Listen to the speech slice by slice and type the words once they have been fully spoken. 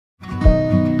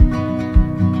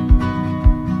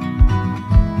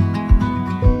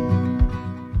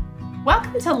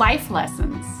to Life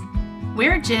Lessons.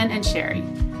 We're Jen and Sherry.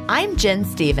 I'm Jen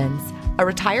Stevens, a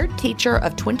retired teacher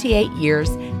of 28 years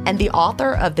and the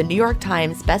author of the New York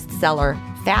Times bestseller,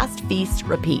 Fast, Feast,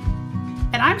 Repeat.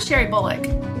 And I'm Sherry Bullock.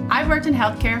 I've worked in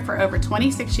healthcare for over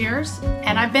 26 years,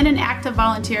 and I've been an active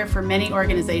volunteer for many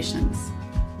organizations.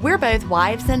 We're both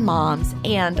wives and moms,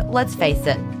 and let's face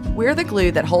it, we're the glue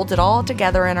that holds it all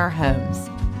together in our homes.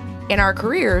 In our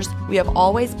careers, we have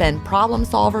always been problem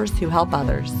solvers who help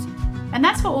others. And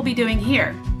that's what we'll be doing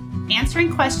here,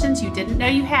 answering questions you didn't know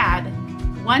you had,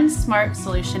 one smart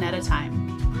solution at a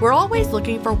time. We're always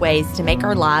looking for ways to make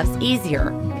our lives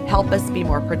easier, help us be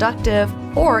more productive,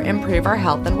 or improve our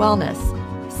health and wellness.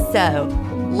 So,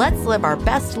 let's live our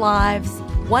best lives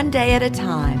one day at a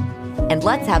time, and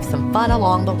let's have some fun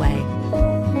along the way.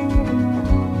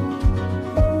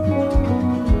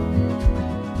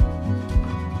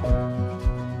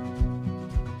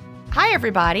 Hi,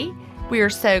 everybody. We are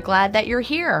so glad that you're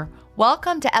here.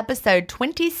 Welcome to episode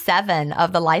 27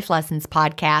 of the Life Lessons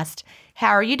podcast.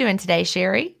 How are you doing today,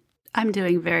 Sherry? I'm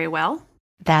doing very well.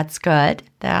 That's good.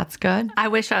 That's good. I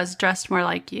wish I was dressed more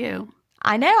like you.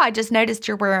 I know. I just noticed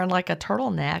you're wearing like a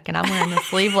turtleneck and I'm wearing a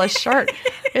sleeveless shirt.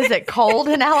 Is it cold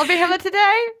in Alabama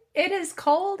today? It is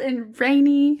cold and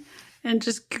rainy and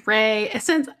just gray.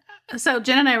 So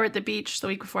Jen and I were at the beach the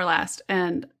week before last,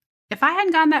 and if I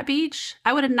hadn't gone to that beach,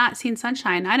 I would have not seen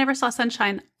sunshine. I never saw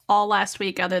sunshine all last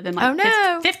week other than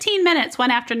 15 minutes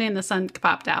one afternoon the sun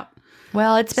popped out.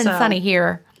 Well, it's been sunny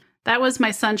here. That was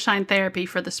my sunshine therapy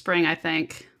for the spring, I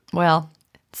think. Well,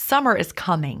 summer is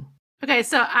coming. Okay,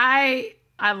 so I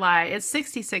lie. It's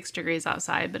 66 degrees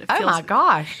outside, but it feels, oh my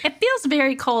gosh. It feels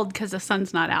very cold because the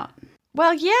sun's not out.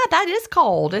 Well, yeah, that is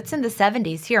cold. It's in the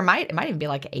 70s here. It might even be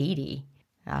like 80.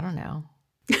 I don't know.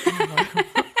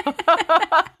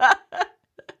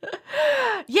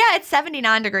 Yeah, it's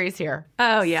 79 degrees here.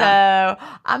 Oh, yeah. So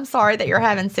I'm sorry that you're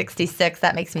having 66.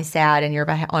 That makes me sad on your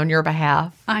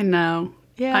behalf. I know.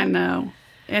 Yeah. I know.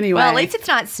 Anyway. Well, at least it's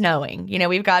not snowing. You know,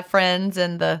 we've got friends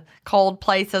in the cold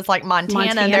places like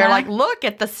Montana. And they're like, look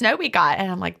at the snow we got. And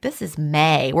I'm like, this is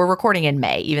May. We're recording in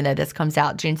May, even though this comes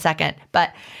out June 2nd.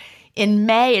 But in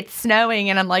May, it's snowing.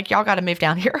 And I'm like, y'all got to move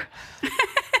down here.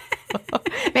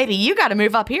 Maybe you got to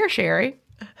move up here, Sherry.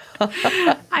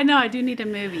 I know. I do need to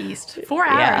move east. 4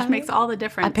 hours makes all the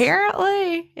difference.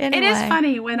 Apparently. Anyway. It is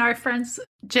funny when our friends,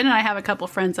 Jen and I have a couple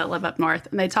friends that live up north,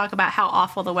 and they talk about how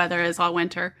awful the weather is all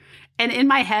winter. And in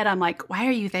my head, I'm like, why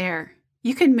are you there?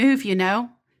 You can move, you know?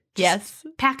 Yes.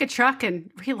 Pack a truck and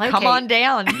relocate. Come on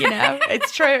down, you know?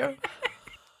 It's true.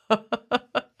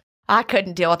 I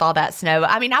couldn't deal with all that snow.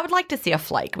 I mean, I would like to see a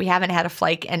flake. We haven't had a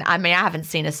flake, and I haven't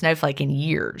seen a snowflake in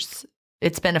years.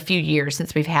 It's been a few years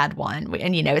since we've had one.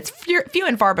 And, you know, it's few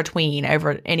and far between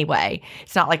over anyway.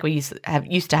 It's not like we used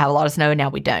to have a lot of snow and now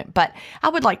we don't. But I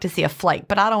would like to see a flake,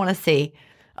 but I don't want to see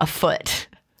a foot.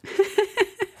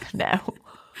 No.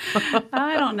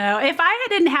 I don't know. If I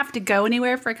didn't have to go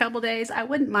anywhere for a couple days, I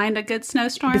wouldn't mind a good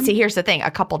snowstorm. But see, here's the thing.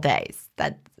 A couple days.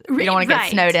 You don't want to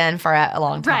get snowed in for a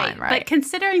long time, right? But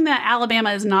considering that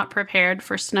Alabama is not prepared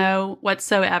for snow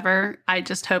whatsoever, I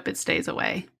just hope it stays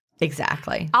away.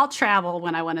 Exactly. I'll travel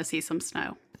when I want to see some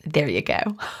snow. There you go.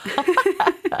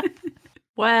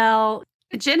 Well,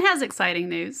 Jen has exciting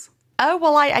news. Oh,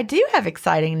 well, I do have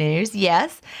exciting news,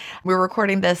 yes. We're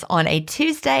recording this on a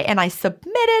Tuesday, and I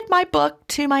submitted my book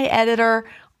to my editor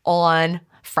on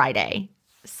Friday.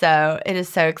 So it is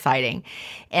so exciting.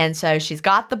 And so she's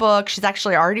got the book. She's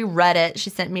actually already read it. She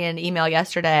sent me an email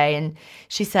yesterday, and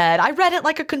she said, I read it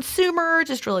like a consumer,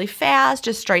 just really fast,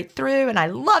 just straight through, and I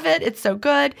love it. It's so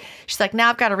good. She's like, now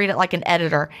I've got to read it like an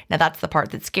editor. Now, that's the part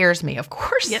that scares me, of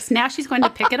course. Yes, now she's going to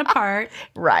pick it apart.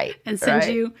 Right. And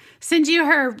send you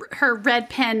her red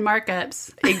pen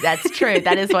markups. That's true.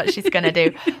 That is what she's going to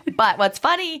do. But what's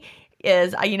funny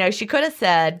is, she could have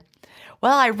said,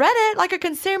 well, I read it like a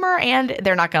consumer, and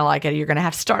they're not going to like it. You're going to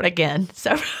have to start again.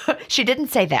 So she didn't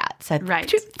say that. So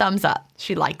thumbs up.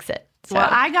 She likes it. So. Well,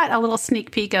 I got a little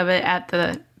sneak peek of it at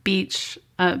the beach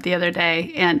the other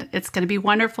day, and it's going to be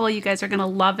wonderful. You guys are going to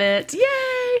love it.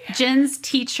 Yay! Jen's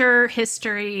teacher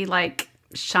history,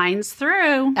 shines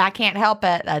through. I can't help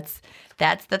it.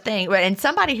 That's the thing. And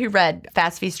somebody who read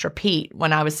Fast, Feast, Repeat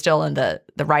when I was still in the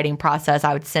writing process,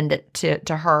 I would send it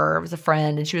to her. It was a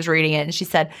friend, and she was reading it, and she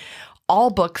said, all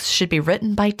books should be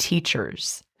written by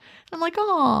teachers. I'm like,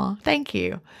 oh, thank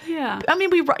you. Yeah. I mean,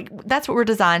 that's what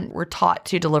we're taught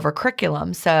to deliver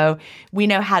curriculum. So we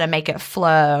know how to make it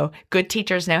flow. Good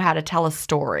teachers know how to tell a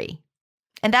story.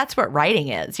 And that's what writing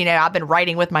is. I've been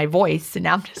writing with my voice, and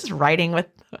now I'm just writing with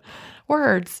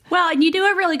words. Well, and you do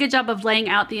a really good job of laying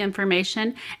out the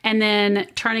information and then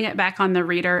turning it back on the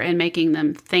reader and making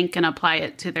them think and apply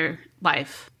it to their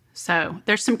life. So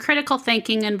there's some critical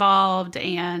thinking involved.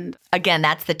 And again,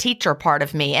 that's the teacher part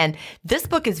of me. And this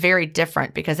book is very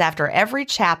different because after every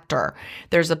chapter,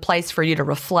 there's a place for you to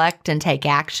reflect and take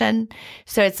action.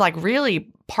 So it's like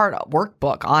really part of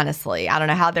workbook, honestly. I don't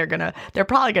know how they're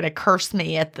probably going to curse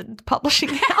me at the publishing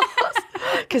house.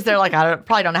 Because they're like,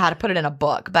 probably don't know how to put it in a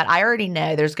book. But I already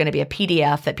know there's going to be a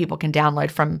PDF that people can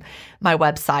download from my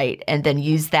website and then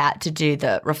use that to do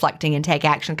the reflecting and take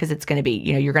action because it's going to be,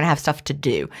 you're going to have stuff to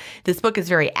do. This book is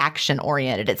very action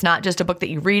oriented. It's not just a book that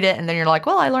you read it and then you're like,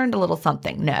 well, I learned a little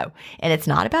something. No. And it's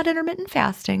not about intermittent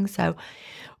fasting. So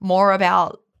more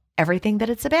about everything that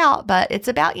it's about. But it's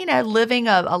about, living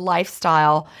a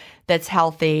lifestyle that's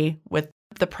healthy with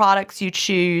the products you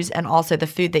choose and also the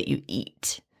food that you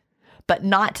eat. But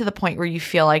not to the point where you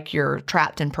feel like you're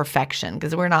trapped in perfection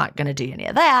because we're not going to do any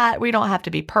of that. We don't have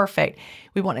to be perfect.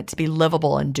 We want it to be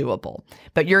livable and doable.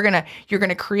 But you're going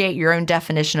to create your own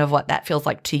definition of what that feels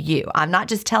like to you. I'm not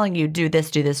just telling you do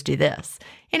this, do this, do this.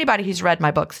 Anybody who's read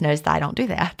my books knows that I don't do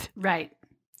that. Right.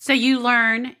 So you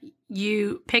learn,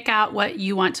 you pick out what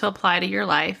you want to apply to your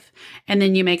life, and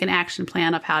then you make an action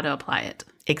plan of how to apply it.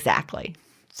 Exactly.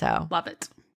 So love it.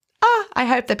 I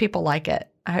hope that people like it.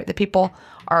 I hope that people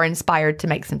are inspired to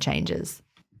make some changes.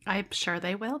 I'm sure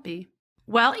they will be.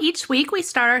 Well, each week we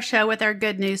start our show with our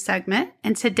good news segment,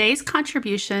 and today's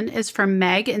contribution is from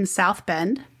Meg in South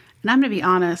Bend. And I'm going to be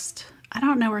honest, I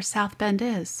don't know where South Bend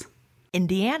is.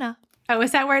 Indiana. Oh,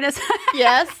 is that where it is?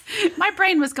 Yes. My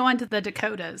brain was going to the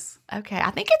Dakotas. Okay,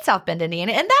 I think it's South Bend,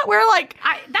 Indiana. And that we're like...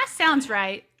 that sounds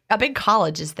right. A big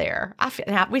college is there.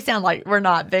 We sound like we're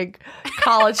not big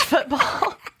college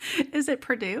football. Is it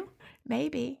Purdue?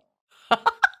 Maybe.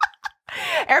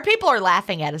 Our people are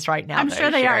laughing at us right now. I'm sure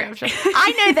they are. I'm sure.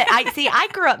 I know that. I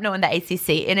grew up knowing the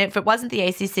ACC, and if it wasn't the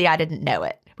ACC, I didn't know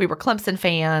it. We were Clemson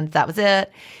fans. That was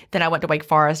it. Then I went to Wake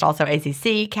Forest, also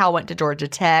ACC. Cal went to Georgia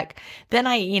Tech. Then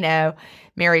I,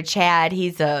 married Chad.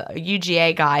 He's a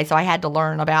UGA guy, so I had to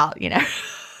learn about,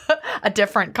 a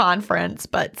different conference,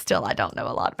 but still I don't know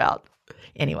a lot about.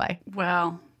 Anyway.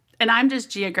 Well, and I'm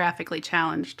just geographically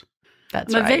challenged.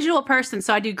 That's I'm right. a visual person,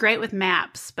 so I do great with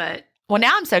maps, but... Well,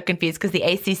 now I'm so confused because the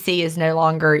ACC is no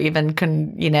longer even,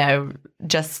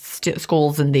 just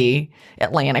schools in the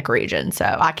Atlantic region.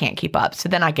 So I can't keep up. So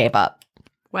then I gave up.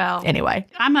 Well, anyway,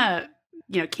 I'm a,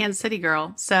 Kansas City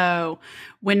girl. So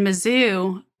when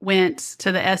Mizzou went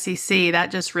to the SEC, that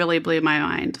just really blew my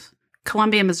mind.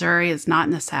 Columbia, Missouri is not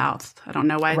in the South. I don't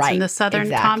know why it's in the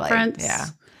Southern Conference. Yeah.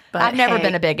 But I've never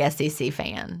been a big SEC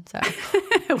fan. So,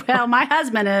 well, my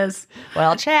husband is.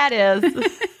 Well, Chad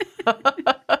is.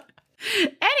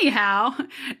 Anyhow,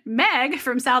 Meg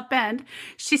from South Bend,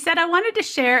 she said, I wanted to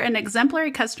share an exemplary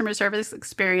customer service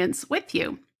experience with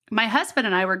you. My husband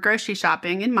and I were grocery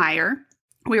shopping in Meijer.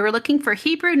 We were looking for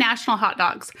Hebrew National hot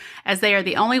dogs, as they are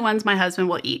the only ones my husband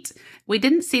will eat. We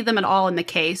didn't see them at all in the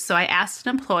case, so I asked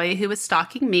an employee who was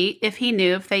stocking meat if he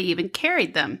knew if they even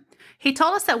carried them. He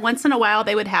told us that once in a while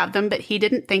they would have them, but he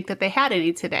didn't think that they had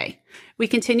any today. We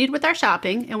continued with our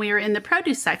shopping, and we were in the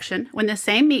produce section when the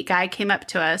same meat guy came up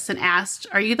to us and asked,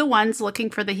 "Are you the ones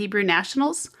looking for the Hebrew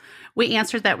Nationals?" We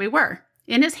answered that we were.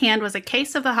 In his hand was a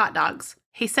case of the hot dogs.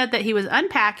 He said that he was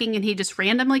unpacking and he just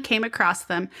randomly came across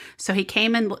them, so he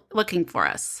came in looking for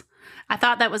us. I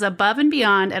thought that was above and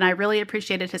beyond, and I really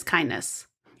appreciated his kindness.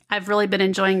 I've really been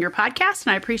enjoying your podcast,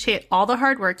 and I appreciate all the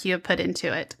hard work you have put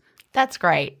into it. That's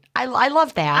great. I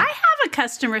love that. I have a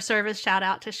customer service shout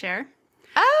out to share.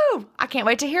 Oh, I can't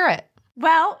wait to hear it.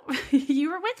 Well, you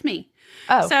were with me.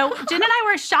 Oh. So Jen and I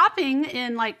were shopping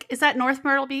in is that North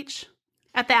Myrtle Beach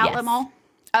at the outlet mall?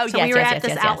 Oh, so yes, we were yes, at yes,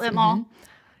 this yes, outlet mall. Mm-hmm.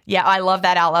 Yeah, I love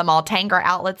that outlet mall. Tanger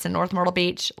Outlets in North Myrtle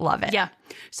Beach. Love it. Yeah.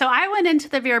 So I went into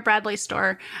the Vera Bradley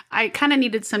store. I kind of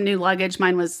needed some new luggage.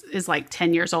 Mine is like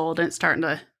 10 years old and it's starting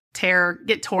to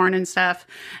get torn and stuff.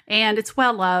 And it's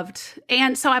well loved.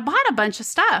 And so I bought a bunch of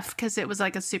stuff because it was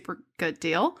like a super good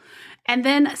deal. And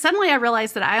then suddenly I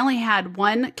realized that I only had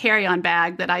one carry-on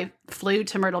bag that I flew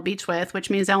to Myrtle Beach with, which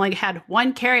means I only had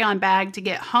one carry-on bag to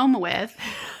get home with.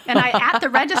 And at the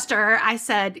register, I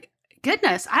said,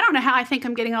 goodness, I don't know how I think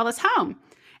I'm getting all this home.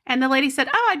 And the lady said,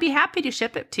 oh, I'd be happy to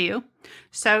ship it to you.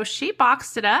 So she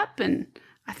boxed it up, and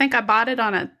I think I bought it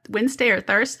on a Wednesday or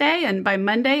Thursday, and by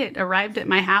Monday it arrived at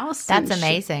my house. That's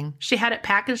amazing. She had it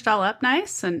packaged all up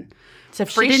nice. And so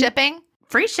free shipping?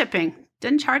 Free shipping.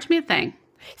 Didn't charge me a thing.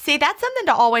 See, that's something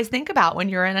to always think about when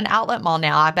you're in an outlet mall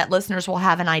now. I bet listeners will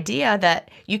have an idea that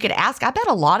you could ask. I bet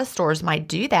a lot of stores might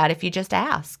do that if you just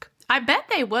ask. I bet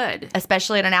they would.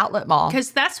 especially at an outlet mall.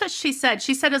 Because that's what she said.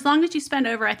 She said as long as you spend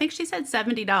over, I think she said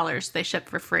 $70, they ship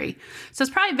for free. So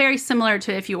it's probably very similar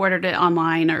to if you ordered it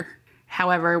online or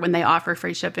however when they offer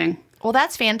free shipping. Well,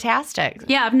 that's fantastic.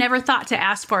 Yeah, I've never thought to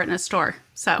ask for it in a store.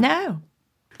 So No.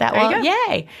 There you go.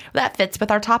 Yay. That fits with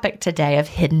our topic today of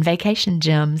hidden vacation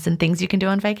gems and things you can do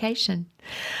on vacation.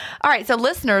 All right, so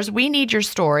listeners, we need your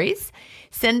stories.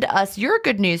 Send us your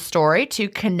good news story to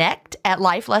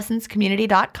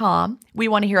connect@lifelessonscommunity.com. We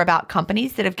want to hear about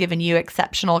companies that have given you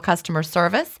exceptional customer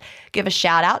service. Give a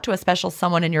shout out to a special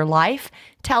someone in your life.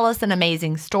 Tell us an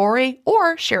amazing story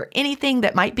or share anything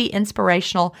that might be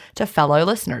inspirational to fellow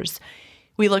listeners.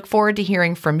 We look forward to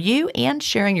hearing from you and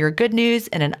sharing your good news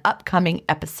in an upcoming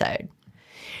episode.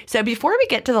 So before we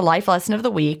get to the life lesson of the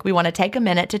week, we want to take a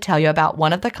minute to tell you about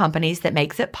one of the companies that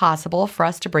makes it possible for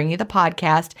us to bring you the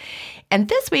podcast. And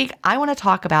this week, I want to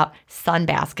talk about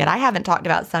Sunbasket. I haven't talked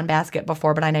about Sunbasket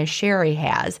before, but I know Sherry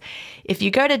has. If you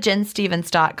go to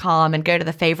jenstevens.com and go to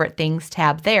the favorite things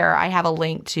tab there, I have a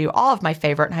link to all of my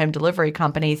favorite home delivery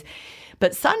companies.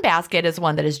 But Sunbasket is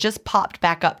one that has just popped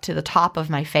back up to the top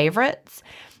of my favorites.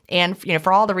 And,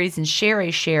 for all the reasons Sherry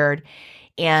shared,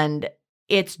 and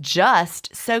it's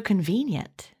just so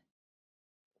convenient.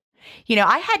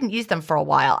 I hadn't used them for a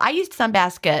while. I used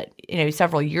Sunbasket,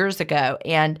 several years ago,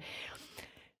 and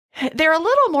they're a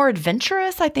little more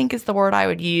adventurous, I think is the word I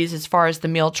would use as far as the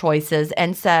meal choices.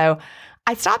 And so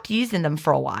I stopped using them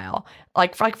for a while,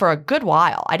 like for a good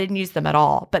while. I didn't use them at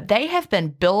all, but they have been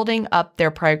building up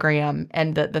their program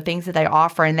and the things that they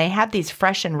offer. And they have these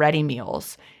fresh and ready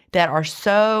meals that are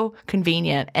so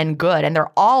convenient and good, and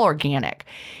they're all organic.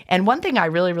 And one thing I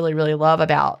really, really, really love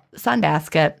about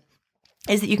Sunbasket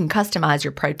is that you can customize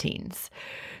your proteins.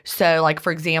 So like,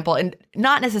 for example, and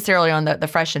not necessarily on the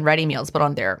fresh and ready meals, but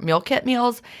on their meal kit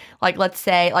meals, like let's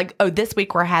say this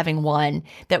week we're having one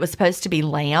that was supposed to be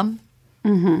lamb.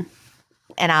 Mm-hmm.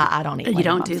 And I don't eat lamb. You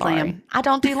don't do lamb. I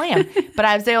don't do lamb, but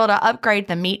I was able to upgrade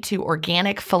the meat to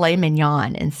organic filet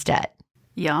mignon instead.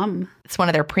 Yum. It's one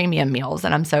of their premium meals,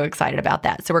 and I'm so excited about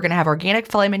that. So we're going to have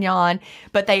organic filet mignon,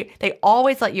 but they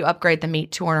always let you upgrade the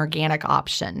meat to an organic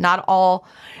option. Not all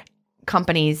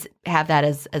companies have that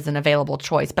as an available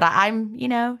choice, but I'm,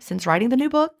 since writing the new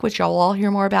book, which y'all will all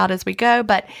hear more about as we go,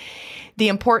 but the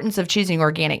importance of choosing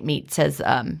organic meats has,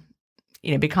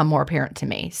 become more apparent to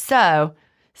me. So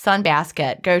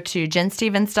Sunbasket, go to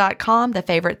jenstevens.com, the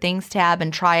favorite things tab,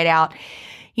 and try it out.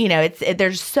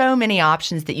 There's so many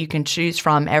options that you can choose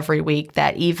from every week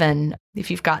that even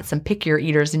if you've got some pickier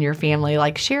eaters in your family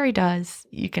like Sherry does,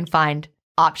 you can find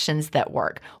options that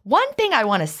work. One thing I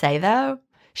want to say though,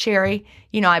 Sherry,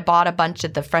 I bought a bunch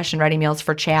of the fresh and ready meals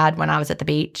for Chad when I was at the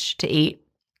beach to eat.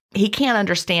 He can't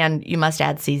understand you must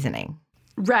add seasoning.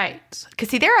 Right. Because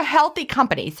see, they're a healthy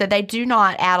company, so they do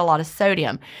not add a lot of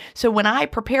sodium. So when I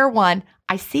prepare one,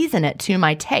 I season it to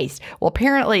my taste. Well,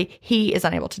 apparently he is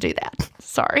unable to do that.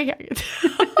 Sorry.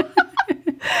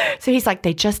 So he's like,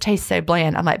 they just taste so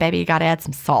bland. I'm like, baby, you got to add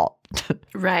some salt.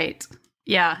 Right.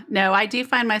 Yeah. No, I do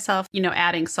find myself,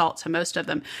 adding salt to most of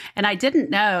them. And I didn't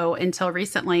know until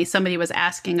recently somebody was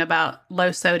asking about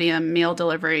low sodium meal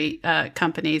delivery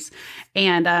companies.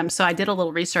 And so I did a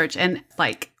little research, and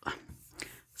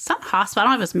some hospital, I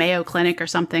don't know if it was Mayo Clinic or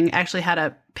something, actually had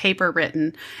a paper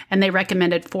written, and they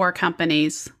recommended 4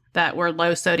 companies that were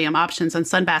low sodium options, and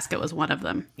Sunbasket was one of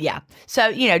them. Yeah.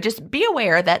 So, just be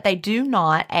aware that they do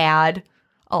not add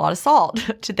a lot of salt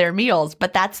to their meals,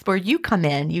 but that's where you come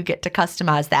in. You get to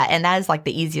customize that. And that is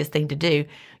the easiest thing to do.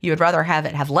 You would rather have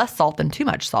it have less salt than too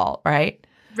much salt, right?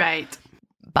 Right.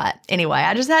 But anyway,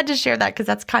 I just had to share that because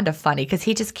that's kind of funny because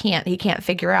he can't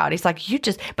figure out. He's like,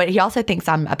 but he also thinks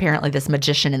I'm apparently this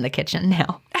magician in the kitchen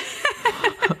now.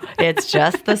 It's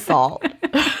just the salt.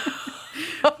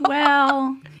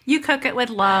 Well, you cook it with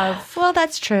love. Well,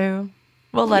 that's true.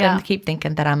 We'll let him keep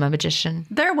thinking that I'm a magician.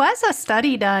 There was a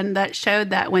study done that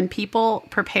showed that when people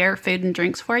prepare food and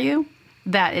drinks for you,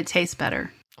 that it tastes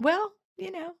better. Well,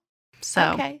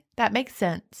 So okay, that makes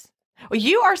sense. Well,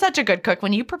 you are such a good cook.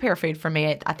 When you prepare food for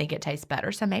me, I think it tastes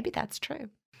better. So maybe that's true.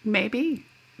 Maybe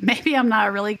I'm not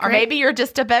a really great... Or maybe you're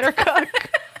just a better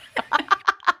cook.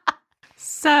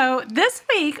 So this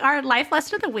week, our life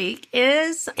lesson of the week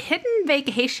is hidden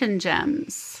vacation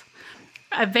gems.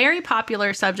 A very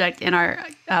popular subject in our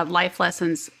Life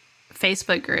Lessons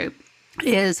Facebook group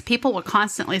is people will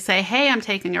constantly say, hey, I'm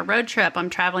taking a road trip. I'm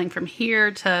traveling from here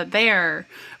to there.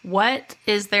 What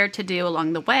is there to do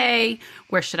along the way?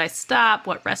 Where should I stop?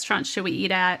 What restaurants should we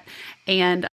eat at?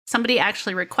 And somebody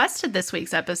actually requested this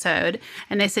week's episode,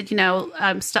 and they said,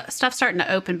 stuff's starting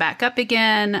to open back up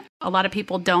again. A lot of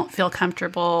people don't feel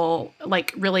comfortable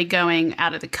like really going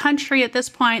out of the country at this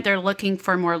point. They're looking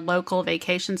for more local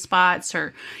vacation spots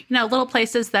or, little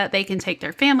places that they can take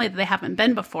their family that they haven't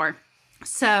been before.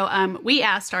 So we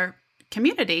asked our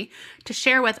community to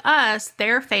share with us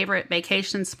their favorite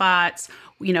vacation spots.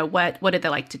 What did they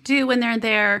like to do when they're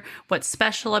there? What's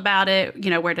special about it?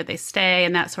 Where did they stay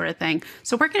and that sort of thing.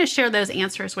 So we're going to share those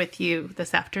answers with you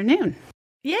this afternoon.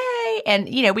 Yay. And,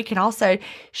 we can also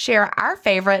share our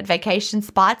favorite vacation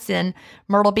spots in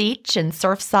Myrtle Beach and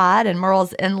Surfside and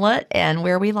Murrells Inlet and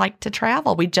where we like to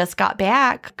travel. We just got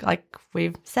back, like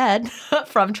we've said,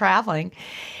 from traveling.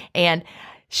 And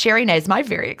Sherry knows my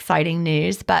very exciting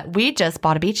news, but we just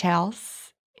bought a beach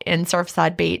house in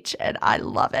Surfside Beach, and I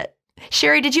love it.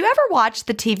 Sherry, did you ever watch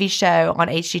the TV show on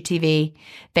HGTV,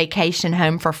 Vacation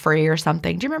Home for Free or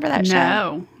something? Do you remember that show?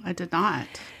 No, I did not.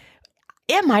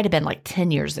 It might have been like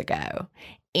 10 years ago.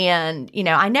 And,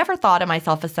 I never thought of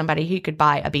myself as somebody who could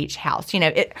buy a beach house.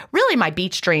 Really my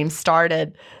beach dream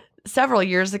started several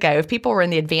years ago. If people were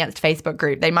in the advanced Facebook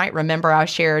group, they might remember I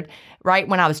shared right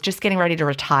when I was just getting ready to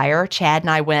retire. Chad and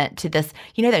I went to this,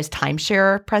 those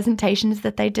timeshare presentations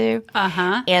that they do.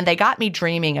 Uh-huh. And they got me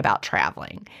dreaming about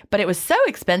traveling. But it was so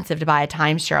expensive to buy a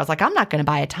timeshare. I was like, I'm not going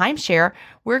to buy a timeshare.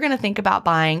 We're going to think about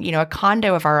buying, a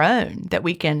condo of our own that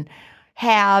we can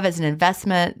have as an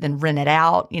investment, then rent it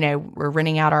out. We're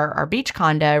renting out our beach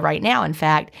condo right now, in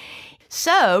fact.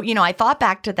 So, I thought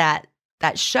back to that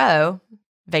show,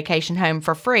 Vacation Home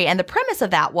for Free. And the premise of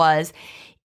that was,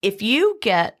 if you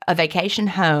get a vacation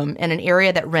home in an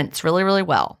area that rents really, really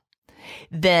well,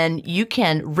 then you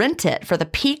can rent it for the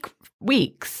peak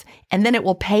weeks, and then it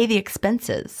will pay the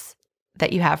expenses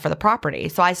that you have for the property.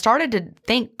 So I started to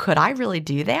think, could I really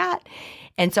do that?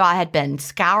 And so I had been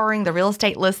scouring the real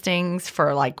estate listings for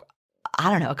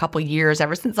a couple years,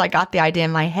 ever since I got the idea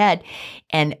in my head.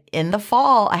 And in the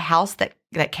fall, a house that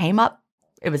came up,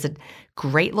 it was a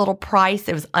great little price.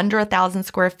 It was under 1,000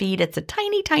 square feet. It's a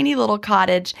tiny, tiny little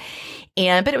cottage.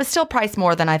 But it was still priced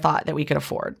more than I thought that we could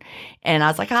afford. And I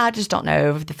was like, I just don't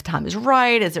know if the time is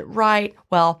right. Is it right?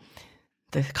 Well,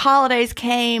 the holidays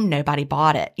came, nobody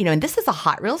bought it. And this is a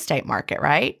hot real estate market,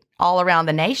 right? All around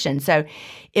the nation. So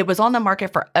it was on the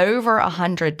market for over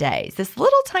 100 days. This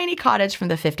little tiny cottage from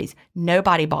the 50s,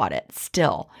 nobody bought it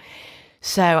still.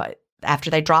 So after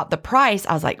they dropped the price,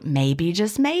 I was like, maybe,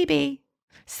 just maybe.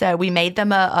 So we made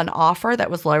them an offer that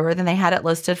was lower than they had it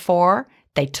listed for.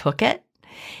 They took it,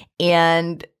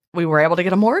 and we were able to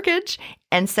get a mortgage.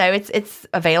 And so it's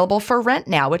available for rent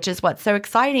now, which is what's so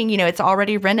exciting. It's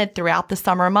already rented throughout the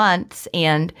summer months,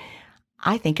 and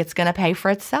I think it's going to pay for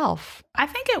itself. I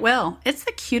think it will. It's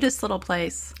the cutest little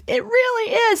place. It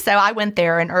really is. So I went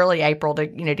there in early April to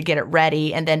get it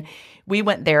ready, and then we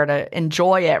went there to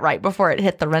enjoy it right before it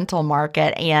hit the rental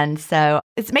market. And so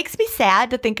it makes me sad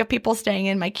to think of people staying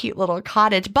in my cute little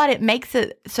cottage, but it makes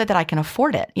it so that I can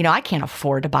afford it. I can't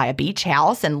afford to buy a beach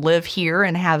house and live here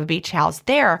and have a beach house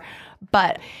there.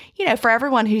 But, for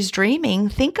everyone who's dreaming,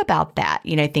 think about that.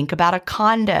 Think about a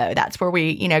condo. That's where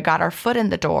we, got our foot in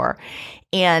the door.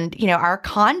 And, our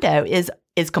condo is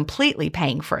completely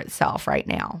paying for itself right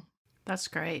now. That's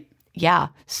great. Yeah.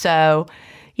 So,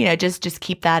 just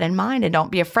keep that in mind and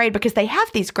don't be afraid, because they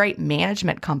have these great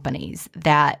management companies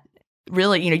that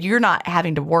really, you're not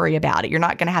having to worry about it. You're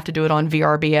not going to have to do it on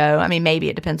VRBO. I mean, maybe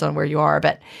it depends on where you are,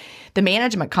 but the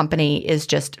management company is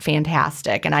just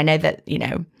fantastic. And I know that,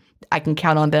 I can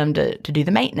count on them to do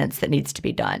the maintenance that needs to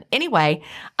be done. Anyway,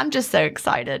 I'm just so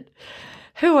excited.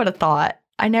 Who would have thought?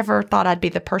 I never thought I'd be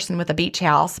the person with a beach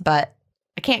house, but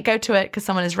I can't go to it because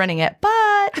someone is renting it. But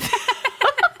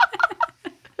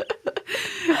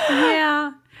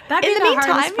yeah, that'd be in the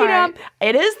meantime, hardest part.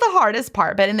 It is the hardest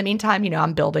part. But in the meantime,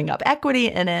 I'm building up equity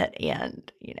in it, and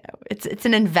it's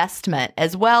an investment,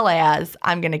 as well as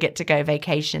I'm going to get to go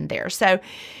vacation there. So,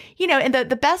 and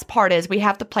the best part is we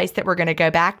have the place that we're going to go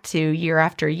back to year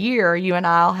after year. You and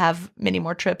I'll have many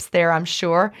more trips there, I'm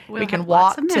sure. We can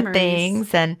walk to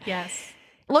things and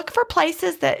look for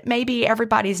places that maybe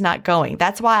everybody's not going.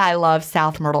 That's why I love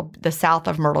the south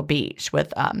of Myrtle Beach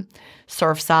with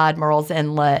Surfside, Murrells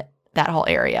Inlet, that whole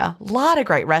area. A lot of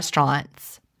great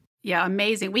restaurants. Yeah,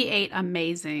 amazing. We ate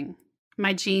amazing.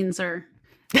 My jeans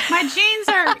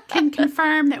can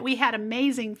confirm that we had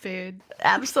amazing food.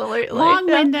 Absolutely. Long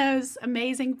windows,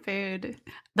 amazing food.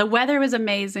 The weather was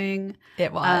amazing.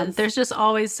 It was. There's just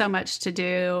always so much to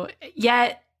do.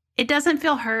 Yet it doesn't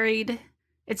feel hurried.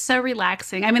 It's so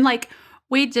relaxing. I mean,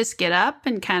 we just get up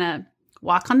and kind of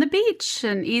walk on the beach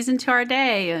and ease into our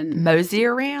day and mosey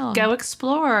around. Go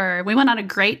explore. We went on a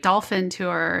great dolphin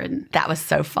tour. And that was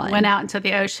so fun. Went out into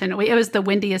the ocean. It was the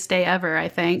windiest day ever, I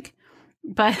think.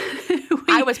 But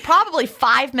I was probably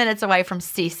 5 minutes away from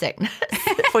seasickness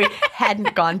if we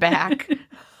hadn't gone back.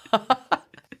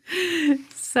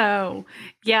 So,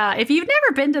 yeah, if you've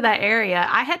never been to that area,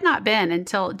 I had not been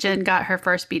until Jen got her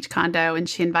first beach condo and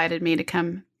she invited me to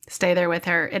come stay there with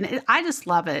her. And I just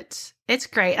love it. It's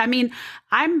great. I mean,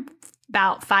 I'm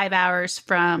about 5 hours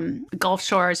from Gulf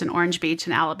Shores and Orange Beach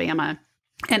in Alabama,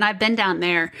 and I've been down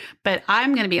there, but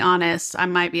I'm going to be honest, I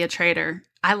might be a traitor.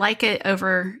 I like it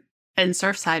over in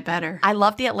Surfside better. I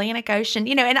love the Atlantic Ocean,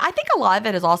 and I think a lot of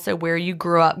it is also where you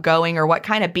grew up going or what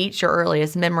kind of beach your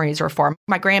earliest memories are for.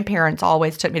 My grandparents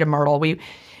always took me to Myrtle.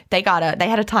 They had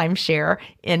a timeshare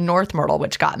in North Myrtle,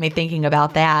 which got me thinking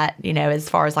about that, as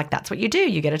far as like, that's what you do.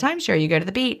 You get a timeshare, you go to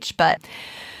the beach. But,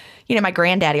 my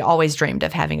granddaddy always dreamed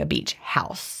of having a beach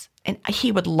house. And he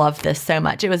would love this so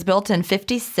much. It was built in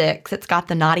 1956. It's got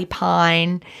the knotty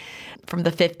pine from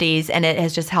the 50s, and it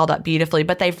has just held up beautifully.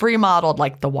 But they've remodeled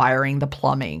like the wiring, the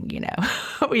plumbing,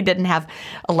 We didn't have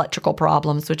electrical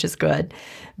problems, which is good.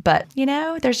 But,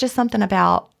 there's just something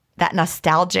about that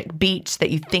nostalgic beach that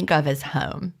you think of as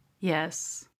home.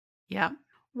 Yes. Yeah.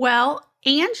 Well,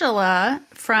 Angela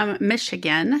from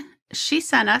Michigan, she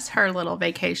sent us her little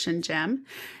vacation gem.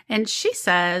 And she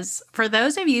says, for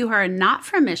those of you who are not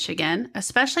from Michigan,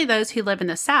 especially those who live in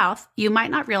the South, you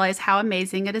might not realize how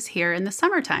amazing it is here in the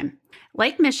summertime.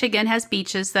 Lake Michigan has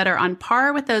beaches that are on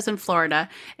par with those in Florida,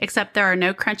 except there are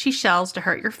no crunchy shells to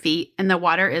hurt your feet and the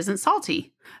water isn't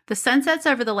salty. The sunsets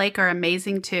over the lake are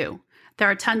amazing too. There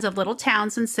are tons of little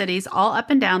towns and cities all up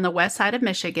and down the west side of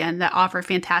Michigan that offer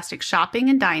fantastic shopping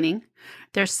and dining.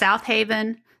 There's South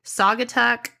Haven,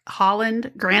 Saugatuck,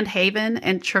 Holland, Grand Haven,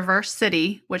 and Traverse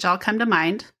City, which all come to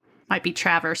mind. Might be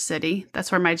Traverse City.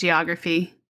 That's where my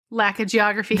lack of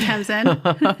geography comes in.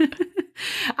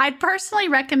 I'd personally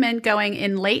recommend going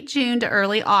in late June to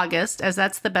early August, as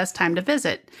that's the best time to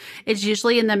visit. It's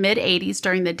usually in the mid-80s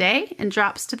during the day and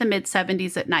drops to the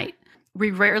mid-70s at night.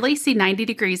 We rarely see 90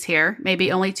 degrees here,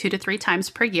 maybe only 2 to 3 times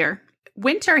per year.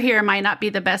 Winter here might not be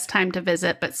the best time to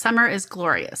visit, but summer is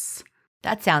glorious.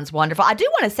 That sounds wonderful. I do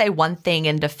want to say one thing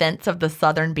in defense of the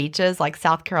southern beaches like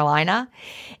South Carolina,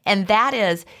 and that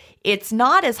is it's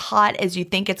not as hot as you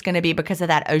think it's going to be because of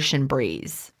that ocean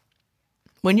breeze.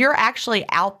 When you're actually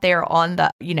out there on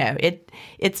the,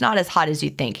 it's not as hot as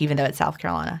you think, even though it's South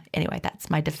Carolina. Anyway,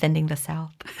 that's my defending the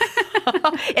South.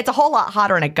 It's a whole lot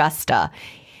hotter in Augusta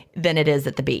than it is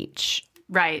at the beach.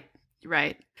 Right.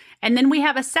 And then we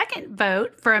have a second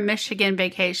vote for a Michigan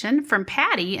vacation from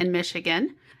Patty in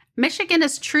Michigan. Michigan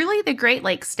is truly the Great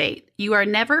Lakes state. You are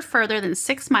never further than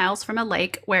 6 miles from a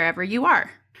lake wherever you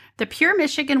are. The Pure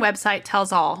Michigan website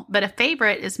tells all, but a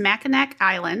favorite is Mackinac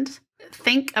Island.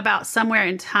 Think about Somewhere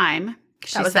in Time.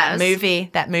 That was that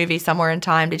movie, Somewhere in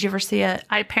Time. Did you ever see it?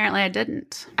 Apparently I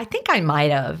didn't. I think I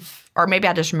might have, or maybe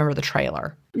I just remember the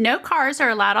trailer. No cars are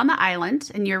allowed on the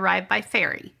island, and you arrive by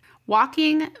ferry.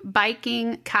 Walking,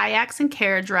 biking, kayaks, and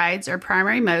carriage rides are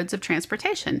primary modes of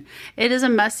transportation. It is a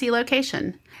must-see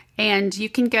location. And you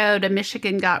can go to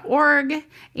michigan.org,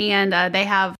 and they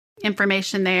have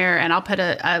information there, and I'll put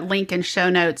a link in show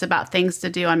notes about things to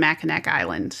do on Mackinac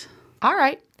Island. All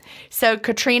right. So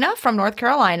Katrina from North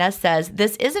Carolina says,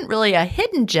 this isn't really a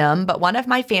hidden gem, but one of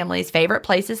my family's favorite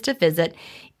places to visit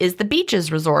is the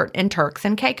Beaches Resort in Turks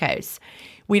and Caicos.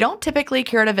 We don't typically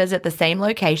care to visit the same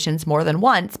locations more than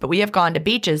once, but we have gone to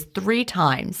beaches 3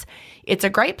 times. It's a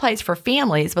great place for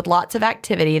families with lots of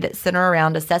activity that center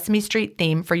around a Sesame Street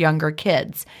theme for younger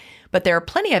kids. But there are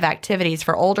plenty of activities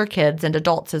for older kids and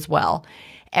adults as well.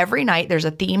 Every night there's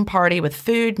a theme party with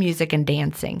food, music, and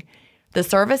dancing. The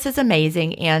service is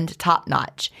amazing and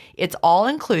top-notch. It's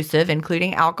all-inclusive,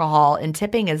 including alcohol, and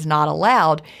tipping is not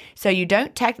allowed, so you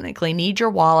don't technically need your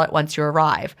wallet once you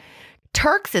arrive.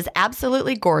 Turks is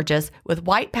absolutely gorgeous, with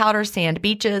white powder sand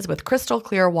beaches with crystal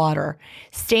clear water.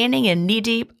 Standing in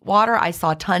knee-deep water, I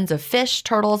saw tons of fish,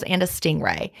 turtles, and a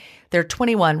stingray. There are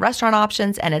 21 restaurant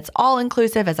options, and it's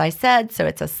all-inclusive, as I said, so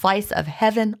it's a slice of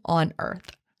heaven on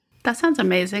earth. That sounds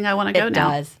amazing. I want to go now.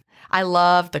 It does. I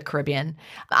love the Caribbean.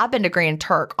 I've been to Grand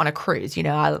Turk on a cruise.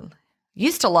 I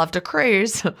used to love to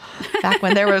cruise back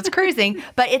when there was cruising,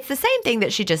 but it's the same thing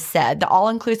that she just said. The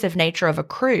all-inclusive nature of a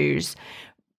cruise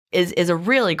is a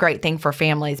really great thing for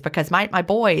families because my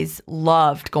boys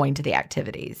loved going to the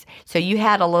activities. So you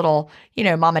had a little,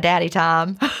 mama daddy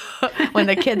time when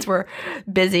the kids were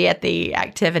busy at the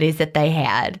activities that they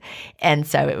had. And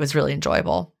so it was really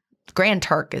enjoyable. Grand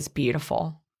Turk is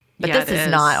beautiful. But Yeah, this it is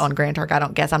is. not on Grand Turk. I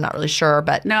don't guess. I'm not really sure.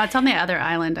 But No, it's on the other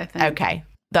island, I think. okay.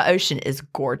 The ocean is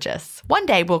gorgeous. One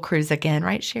day we'll cruise again,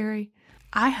 right, Sherry?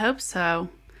 I hope so.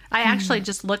 I actually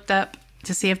just looked up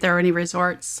to see if there were any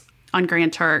resorts on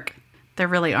Grand Turk. There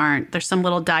really aren't. There's some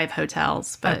little dive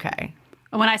hotels. But Okay.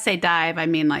 when I say dive, I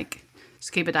mean like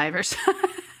scuba divers.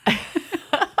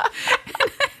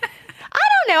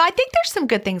 No, I think there's some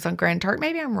good things on Grand Turk.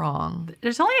 Maybe I'm wrong.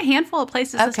 There's only a handful of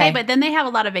places to stay, Okay. but then they have a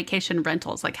lot of vacation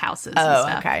rentals, like houses and Oh,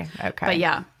 stuff. okay. But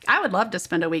yeah, I would love to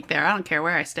spend a week there. I don't care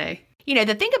where I stay. You know,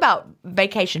 the thing about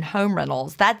vacation home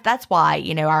rentals, that's why,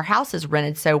 you know, our house is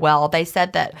rented so well. They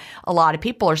said that a lot of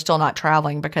people are still not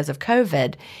traveling because of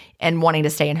COVID and wanting to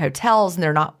stay in hotels, and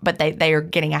they're not, but they are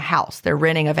getting a house. They're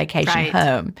renting a vacation Right.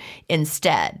 home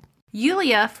instead.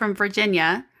 Yulia from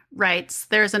Virginia writes,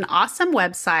 there's an awesome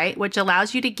website which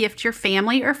allows you to gift your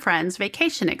family or friends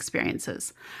vacation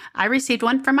experiences. I received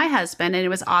one from my husband and it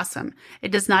was awesome.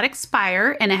 It does not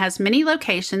expire and it has many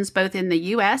locations both in the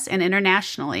US and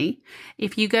internationally.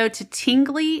 If you go to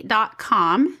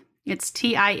tingly.com, it's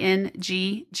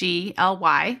TINGGLY,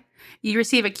 you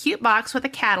receive a cute box with a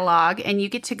catalog and you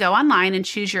get to go online and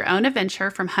choose your own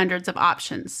adventure from hundreds of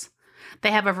options. They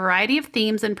have a variety of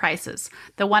themes and prices.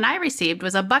 The one I received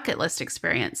was a bucket list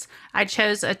experience. I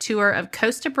chose a tour of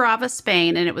Costa Brava,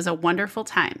 Spain, and it was a wonderful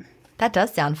time. That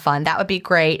does sound fun. That would be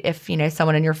great if, you know,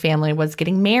 someone in your family was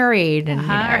getting married and, you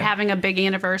know. Or having a big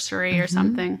anniversary or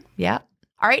something. Yeah.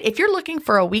 All right. If you're looking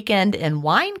for a weekend in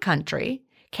wine country,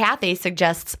 Kathy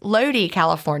suggests Lodi,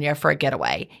 California for a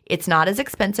getaway. It's not as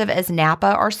expensive as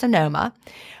Napa or Sonoma.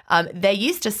 They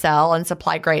used to sell and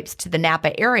supply grapes to the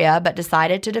Napa area, but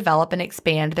decided to develop and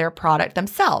expand their product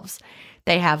themselves.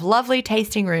 They have lovely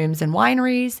tasting rooms and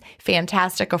wineries,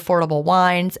 fantastic affordable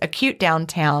wines, a cute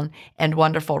downtown, and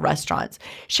wonderful restaurants.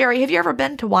 Sherry, have you ever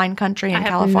been to wine country in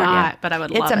California? I have not, but I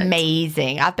would love it. It's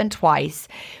amazing. I've been twice.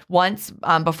 Once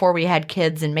before we had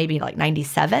kids in maybe like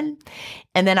 97.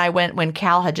 And then I went when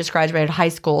Cal had just graduated high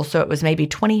school. So it was maybe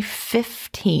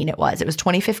 2015 it was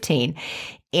 2015.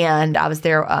 And I was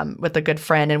there with a good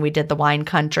friend and we did the wine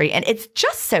country. And it's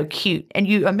just so cute. And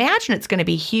you imagine it's going to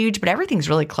be huge, but everything's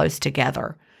really close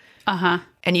together. Uh-huh.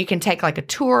 And you can take like a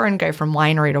tour and go from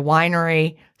winery to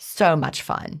winery. So much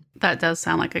fun. That does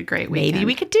sound like a great weekend. Maybe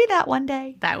we could do that one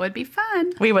day. That would be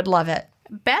fun. We would love it.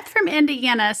 Beth from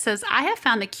Indiana says, I have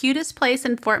found the cutest place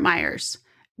in Fort Myers.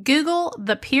 Google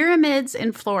the pyramids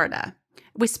in Florida.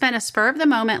 We spent a spur of the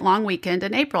moment long weekend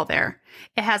in April there.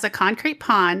 It has a concrete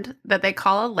pond that they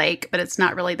call a lake, but it's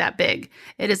not really that big.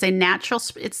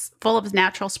 It's full of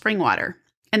natural spring water.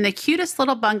 And the cutest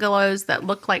little bungalows that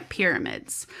look like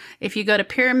pyramids. If you go to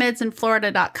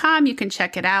pyramidsinflorida.com, you can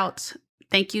check it out.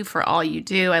 Thank you for all you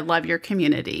do. I love your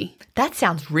community. That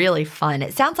sounds really fun.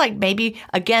 It sounds like maybe,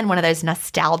 again, one of those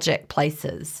nostalgic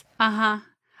places. Uh-huh.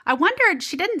 I wondered,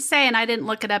 she didn't say, and I didn't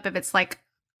look it up, if it's like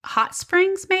hot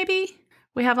springs, maybe?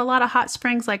 We have a lot of hot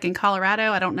springs like in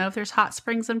Colorado. I don't know if there's hot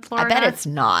springs in Florida. I bet it's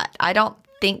not. I don't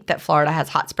think that Florida has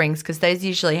hot springs because those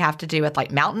usually have to do with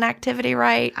like mountain activity,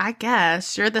 right? I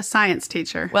guess. You're the science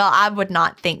teacher. Well, I would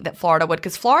not think that Florida would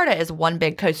because Florida is one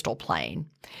big coastal plain.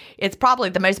 It's probably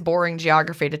the most boring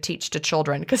geography to teach to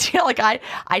children because, you know, like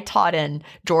I taught in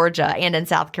Georgia and in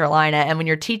South Carolina. And when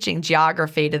you're teaching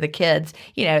geography to the kids,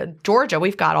 you know, Georgia,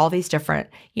 we've got all these different,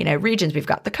 you know, regions. We've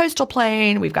got the coastal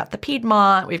plain, we've got the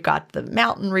Piedmont, we've got the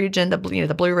mountain region, the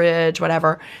Blue Ridge,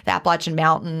 whatever, the Appalachian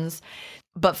Mountains.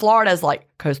 But Florida is like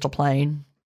coastal plain.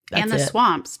 That's and the it.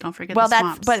 swamps. Don't forget the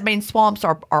swamps. But I mean, swamps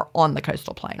are on the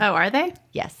coastal plain. Oh, are they?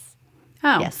 Yes.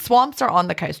 Oh. Yes. Swamps are on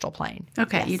the coastal plain.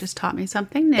 Okay. Yes. You just taught me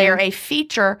something new. They're a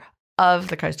feature of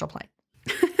the coastal plain.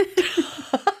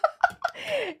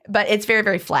 But it's very,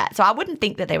 very flat. So I wouldn't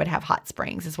think that they would have hot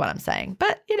springs is what I'm saying.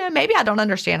 But, you know, maybe I don't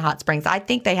understand hot springs. I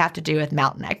think they have to do with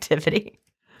mountain activity.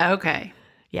 Okay.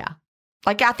 Yeah.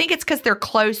 Like, I think it's because they're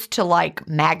close to like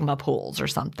magma pools or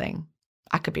something.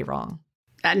 I could be wrong.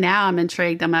 Now I'm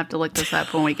intrigued. I'm going to have to look this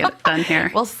up when we get done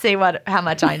here. We'll see how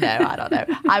much I know. I don't know.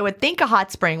 I would think a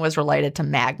hot spring was related to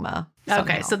magma. Somehow.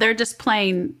 Okay. So they're just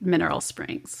plain mineral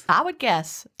springs. I would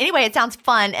guess. Anyway, it sounds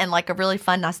fun and like a really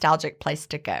fun, nostalgic place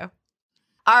to go.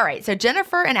 All right. So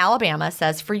Jennifer in Alabama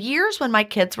says, for years when my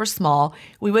kids were small,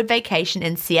 we would vacation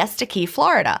in Siesta Key,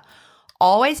 Florida.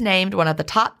 Always named one of the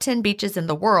top 10 beaches in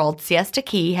the world, Siesta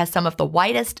Key has some of the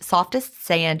whitest, softest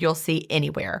sand you'll see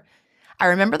anywhere. I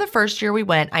remember the first year we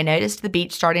went, I noticed the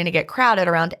beach starting to get crowded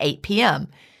around 8 p.m.,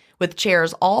 with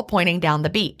chairs all pointing down the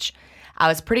beach. I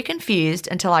was pretty confused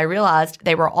until I realized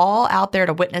they were all out there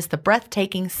to witness the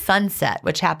breathtaking sunset,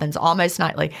 which happens almost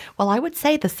nightly. Well, I would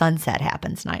say the sunset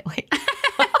happens nightly.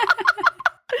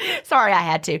 Sorry, I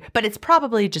had to. But it's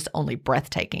probably just only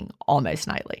breathtaking almost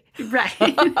nightly. Right.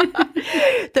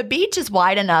 The beach is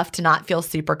wide enough to not feel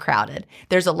super crowded.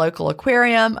 There's a local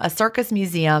aquarium, a circus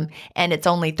museum, and it's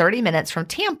only 30 minutes from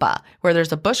Tampa, where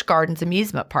there's a Busch Gardens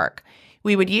amusement park.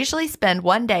 We would usually spend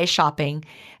one day shopping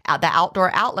at the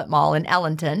outdoor outlet mall in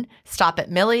Ellington, stop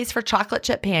at Millie's for chocolate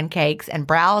chip pancakes, and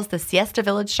browse the Siesta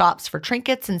Village shops for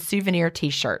trinkets and souvenir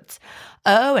t-shirts.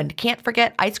 Oh, and can't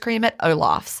forget ice cream at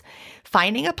Olaf's.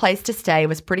 Finding a place to stay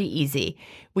was pretty easy.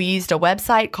 We used a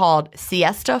website called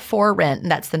Siesta for Rent,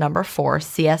 and that's the number 4,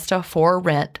 Siesta for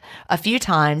Rent, a few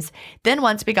times. Then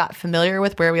once we got familiar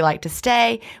with where we like to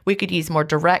stay, we could use more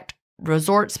direct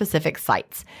resort-specific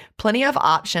sites. Plenty of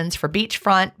options for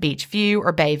beachfront, beach view,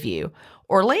 or bay view.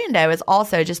 Orlando is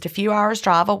also just a few hours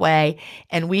drive away,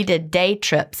 and we did day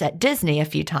trips at Disney a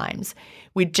few times.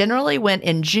 We generally went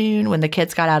in June when the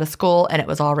kids got out of school and it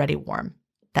was already warm.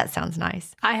 That sounds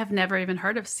nice. I have never even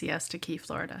heard of Siesta Key,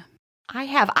 Florida. I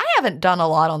haven't done a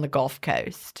lot on the Gulf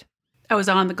Coast. Oh, is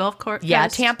it on the Gulf Coast? Yeah,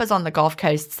 Tampa's on the Gulf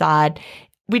Coast side.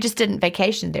 We just didn't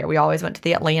vacation there. We always went to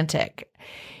the Atlantic.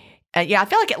 I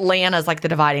feel like Atlanta is like the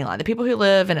dividing line. The people who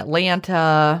live in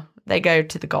Atlanta, they go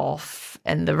to the Gulf,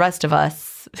 and the rest of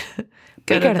us we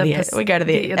go to the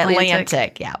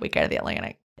Atlantic. Yeah, we go to the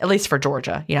Atlantic. At least for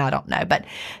Georgia. I don't know. But,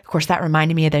 of course, that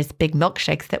reminded me of those big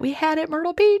milkshakes that we had at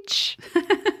Myrtle Beach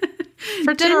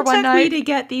for dinner one night. Jen took me to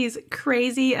get these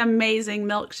crazy, amazing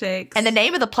milkshakes. And the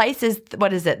name of the place is,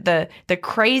 what is it? The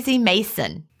Crazy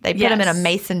Mason. They put them in a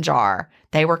mason jar.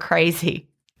 They were crazy.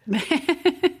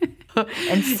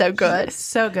 And so good.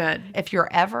 So good. If you're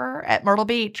ever at Myrtle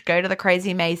Beach, go to the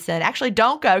Crazy Mason. Actually,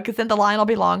 don't go because then the line will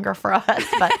be longer for us.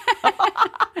 But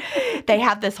they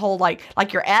have this whole like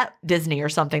you're at Disney or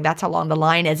something. That's how long the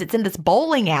line is. It's in this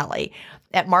bowling alley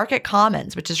at Market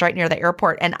Commons, which is right near the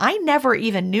airport. And I never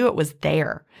even knew it was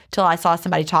there till I saw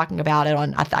somebody talking about it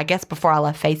on, I guess before I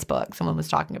left Facebook, someone was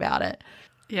talking about it.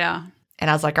 Yeah. And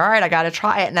I was like, all right, I got to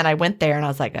try it. And then I went there and I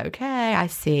was like, okay, I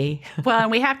see. Well, and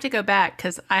we have to go back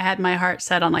because I had my heart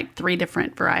set on like 3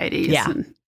 different varieties. Yeah.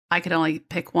 And I could only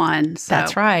pick one. So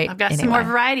that's right. I've got some more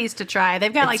varieties to try.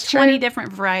 They've got 20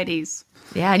 different varieties.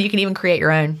 Yeah, and you can even create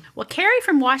your own. Well, Carrie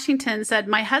from Washington said,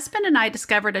 my husband and I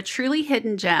discovered a truly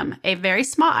hidden gem, a very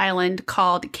small island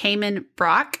called Cayman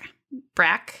Brac.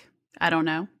 I don't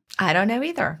know. I don't know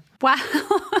either.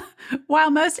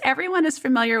 While most everyone is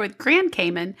familiar with Grand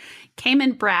Cayman,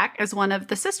 Cayman Brac is one of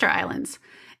the sister islands.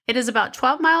 It is about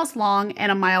 12 miles long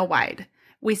and a mile wide.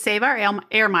 We save our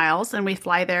air miles and we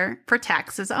fly there for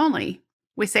taxes only.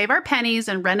 We save our pennies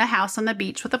and rent a house on the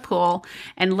beach with a pool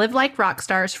and live like rock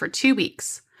stars for 2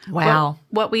 weeks. Wow.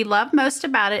 What we love most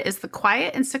about it is the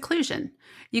quiet and seclusion.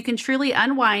 You can truly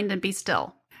unwind and be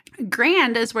still.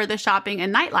 Grand is where the shopping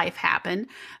and nightlife happen,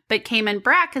 but Cayman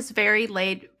Brac is very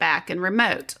laid back and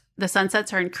remote. The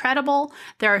sunsets are incredible.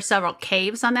 There are several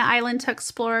caves on the island to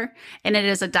explore, and it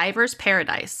is a diver's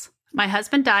paradise. My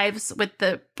husband dives with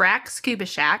the Brac Scuba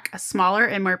Shack, a smaller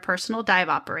and more personal dive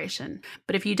operation.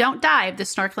 But if you don't dive, the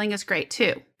snorkeling is great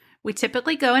too. We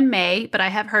typically go in May, but I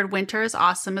have heard winter is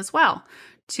awesome as well.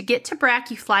 To get to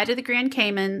Brac, you fly to the Grand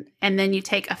Cayman, and then you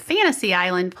take a Fantasy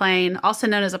Island plane, also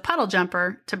known as a puddle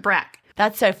jumper, to Brac.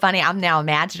 That's so funny. I'm now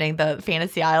imagining the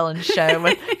Fantasy Island show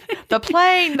with the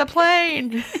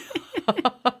plane.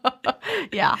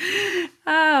 Yeah.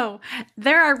 Oh,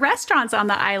 there are restaurants on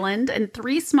the island and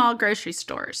 3 small grocery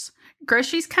stores.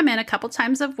 Groceries come in a couple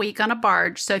times a week on a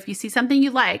barge, so if you see something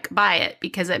you like, buy it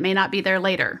because it may not be there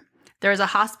later. There is a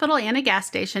hospital and a gas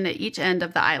station at each end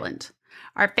of the island.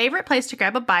 Our favorite place to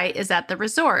grab a bite is at the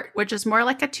resort, which is more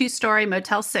like a 2-story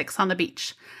Motel 6 on the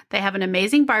beach. They have an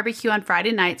amazing barbecue on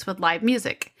Friday nights with live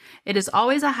music. It is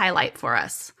always a highlight for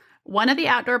us. One of the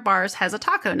outdoor bars has a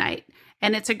taco night,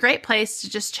 and it's a great place to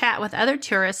just chat with other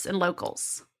tourists and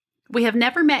locals. We have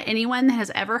never met anyone that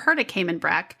has ever heard of Cayman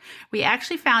Brac. We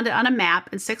actually found it on a map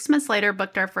and 6 months later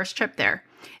booked our first trip there.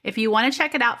 If you want to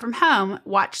check it out from home,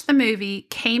 watch the movie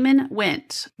Cayman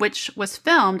Went, which was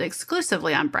filmed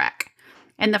exclusively on Brac.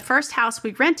 And the first house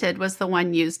we rented was the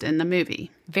one used in the movie.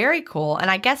 Very cool.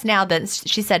 And I guess now that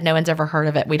she said no one's ever heard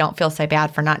of it, we don't feel so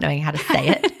bad for not knowing how to say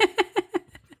it.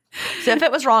 So if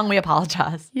it was wrong, we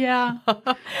apologize. Yeah.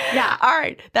 Yeah. All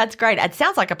right. That's great. It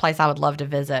sounds like a place I would love to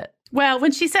visit. Well,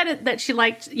 when she said that she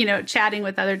liked, chatting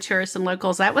with other tourists and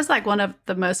locals, that was like one of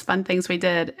the most fun things we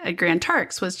did at Grand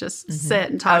Turks was just sit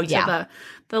and talk to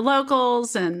the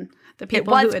locals and the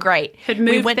people who had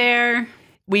moved there.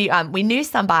 We knew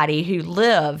somebody who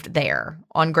lived there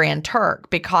on Grand Turk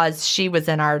because she was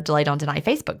in our Delay Don't Deny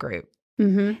Facebook group.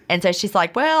 Mm-hmm. And so she's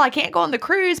like, well, I can't go on the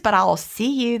cruise, but I'll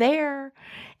see you there.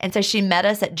 And so she met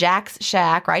us at Jack's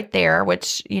Shack right there,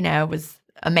 which, was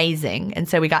amazing. And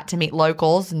so we got to meet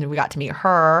locals and we got to meet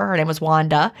her. Her name was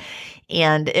Wanda.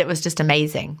 And it was just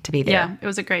amazing to be there. Yeah, it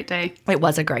was a great day. It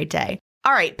was a great day.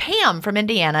 All right, Pam from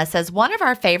Indiana says one of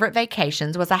our favorite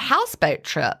vacations was a houseboat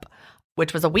trip,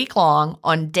 which was a week long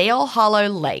on Dale Hollow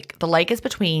Lake. The lake is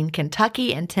between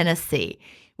Kentucky and Tennessee.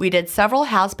 We did several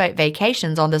houseboat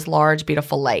vacations on this large,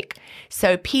 beautiful lake.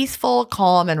 So peaceful,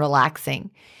 calm, and relaxing.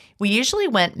 We usually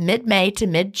went mid-May to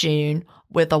mid-June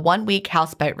with a 1-week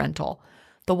houseboat rental.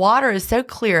 The water is so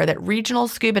clear that regional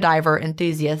scuba diver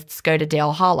enthusiasts go to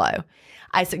Dale Hollow.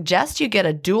 I suggest you get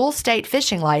a dual state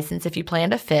fishing license if you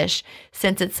plan to fish,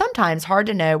 since it's sometimes hard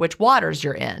to know which waters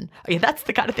you're in. I mean, that's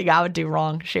the kind of thing I would do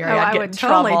wrong, Sherry. I would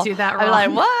totally do that wrong.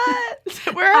 I'm like,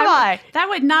 what? Where am I? That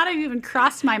would not have even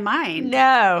crossed my mind.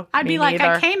 No. I'd be like,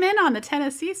 neither. I came in on the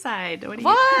Tennessee side.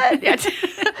 What?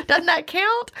 Doesn't that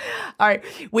count? All right.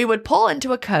 We would pull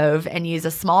into a cove and use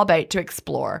a small boat to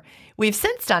explore. We've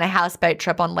since done a houseboat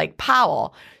trip on Lake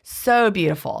Powell. So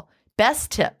beautiful.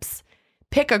 Best tips.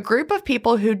 Pick a group of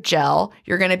people who gel.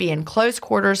 You're going to be in close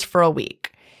quarters for a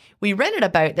week. We rented a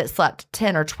boat that slept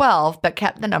 10 or 12, but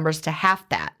kept the numbers to half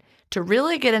that. To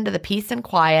really get into the peace and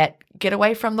quiet, get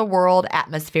away from the world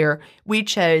atmosphere, we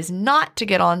chose not to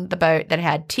get on the boat that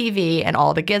had TV and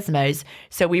all the gizmos,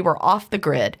 so we were off the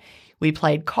grid. We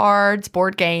played cards,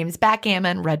 board games,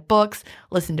 backgammon, read books,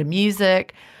 listened to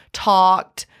music,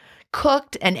 talked,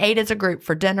 cooked, and ate as a group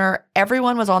for dinner.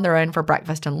 Everyone was on their own for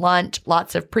breakfast and lunch.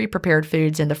 Lots of pre-prepared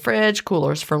foods in the fridge,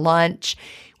 coolers for lunch.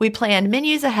 We planned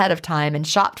menus ahead of time and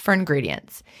shopped for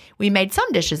ingredients. We made some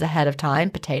dishes ahead of time: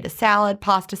 potato salad,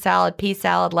 pasta salad, pea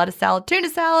salad, lettuce salad, tuna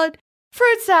salad,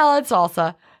 fruit salad,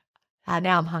 salsa.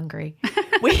 Now I'm hungry.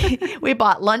 We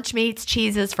bought lunch meats,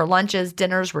 cheeses for lunches.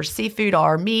 Dinners were seafood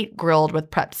or meat grilled with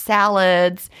prepped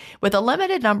salads. With a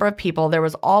limited number of people, there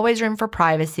was always room for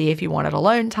privacy if you wanted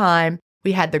alone time.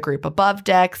 We had the group above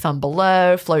deck, some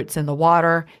below, floats in the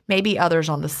water, maybe others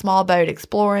on the small boat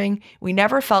exploring. We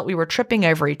never felt we were tripping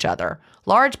over each other.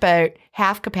 Large boat,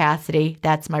 half capacity.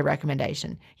 That's my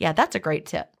recommendation. Yeah, that's a great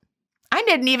tip. I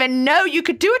didn't even know you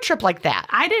could do a trip like that.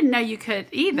 I didn't know you could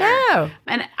either. No.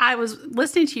 And I was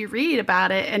listening to you read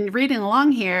about it and reading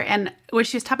along here. And when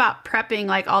she was talking about prepping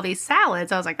like all these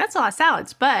salads, I was like, that's a lot of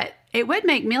salads. But it would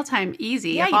make mealtime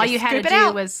easy if all you had to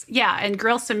do was, and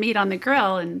grill some meat on the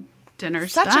grill and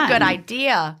dinner's done. Such a good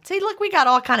idea. See, look, we got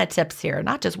all kind of tips here.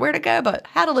 Not just where to go, but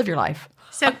how to live your life.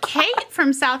 So Kate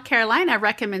from South Carolina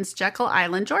recommends Jekyll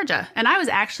Island, Georgia. And I was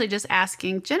actually just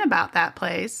asking Jen about that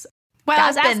place. Well, I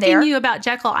was asking you about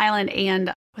Jekyll Island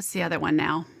and what's the other one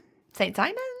now? St.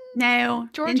 Simon? No,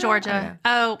 Georgia? in Georgia.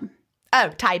 Oh,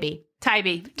 Tybee.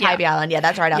 Tybee Island. Yeah,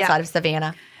 that's right outside of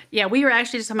Savannah. Yeah, we were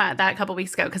actually just talking about that a couple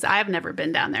weeks ago because I've never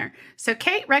been down there. So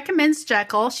Kate recommends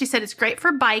Jekyll. She said it's great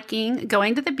for biking,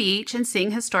 going to the beach, and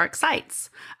seeing historic sites.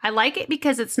 I like it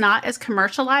because it's not as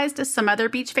commercialized as some other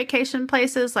beach vacation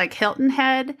places like Hilton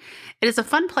Head. It is a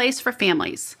fun place for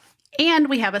families. And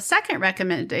we have a second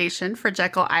recommendation for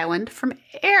Jekyll Island from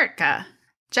Erica.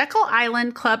 Jekyll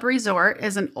Island Club Resort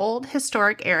is an old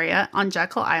historic area on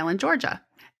Jekyll Island, Georgia.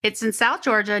 It's in South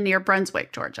Georgia near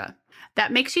Brunswick, Georgia.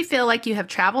 That makes you feel like you have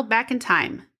traveled back in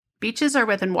time. Beaches are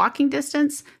within walking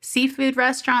distance, seafood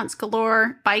restaurants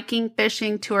galore, biking,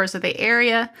 fishing, tours of the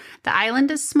area. The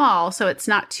island is small, so it's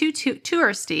not too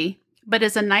touristy, but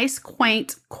is a nice,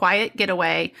 quaint, quiet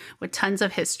getaway with tons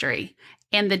of history.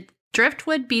 And the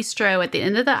Driftwood Bistro at the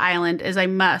end of the island is a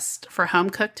must for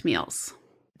home-cooked meals.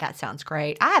 That sounds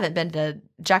great. I haven't been to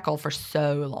Jekyll for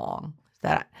so long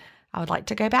that I would like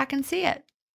to go back and see it.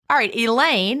 All right,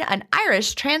 Elaine, an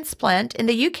Irish transplant in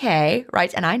the UK,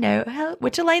 writes, and I know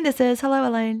which Elaine this is. Hello,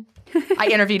 Elaine. I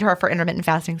interviewed her for Intermittent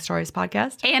Fasting Stories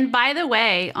podcast. And by the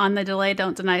way, on the Delay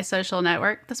Don't Deny social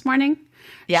network this morning,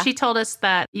 she told us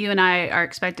that you and I are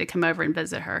expected to come over and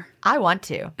visit her. I want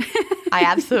to. I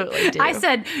absolutely do. I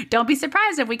said, don't be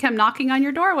surprised if we come knocking on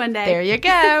your door one day. There you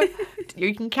go.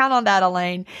 You can count on that,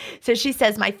 Elaine. So she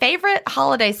says, my favorite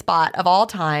holiday spot of all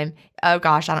time, oh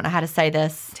gosh, I don't know how to say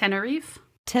this.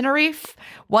 Tenerife,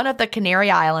 one of the Canary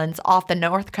Islands off the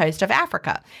north coast of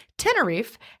Africa.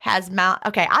 Tenerife has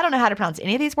okay, I don't know how to pronounce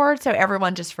any of these words, so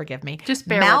everyone just forgive me. Just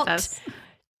bear with us.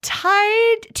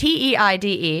 Teide,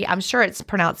 Teide. I'm sure it's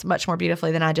pronounced much more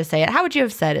beautifully than I just say it. How would you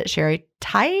have said it, Sherry?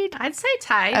 Tide? I'd say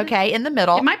tide. Okay, in the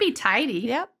middle. It might be tidy.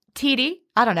 Yep. Teedy.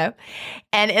 I don't know.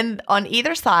 And on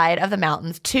either side of the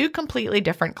mountains, two completely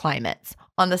different climates.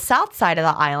 On the south side of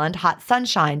the island, hot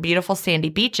sunshine, beautiful sandy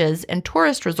beaches, and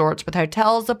tourist resorts with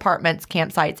hotels, apartments,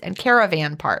 campsites, and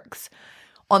caravan parks.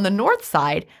 On the north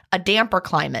side, a damper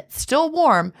climate, still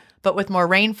warm, but with more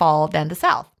rainfall than the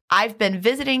south. I've been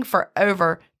visiting for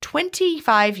over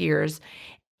 25 years.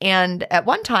 And at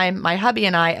one time, my hubby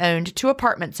and I owned 2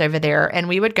 apartments over there, and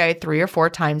we would go 3 or 4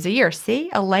 times a year. See,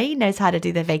 Elaine knows how to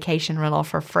do the vacation rental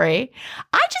for free.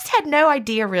 I just had no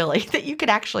idea, really, that you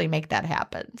could actually make that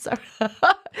happen. So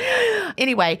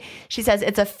anyway, she says,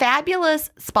 it's a fabulous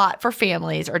spot for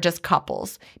families or just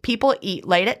couples. People eat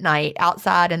late at night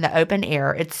outside in the open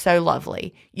air. It's so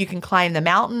lovely. You can climb the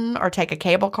mountain or take a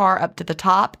cable car up to the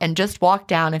top and just walk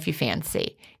down if you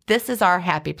fancy. This is our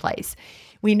happy place.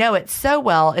 We know it so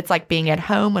well, it's like being at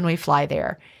home when we fly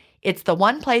there. It's the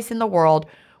one place in the world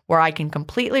where I can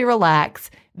completely relax,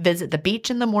 visit the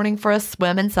beach in the morning for a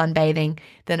swim and sunbathing,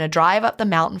 then a drive up the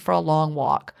mountain for a long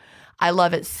walk. I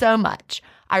love it so much.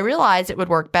 I realize it would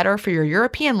work better for your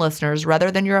European listeners rather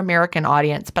than your American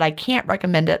audience, but I can't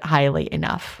recommend it highly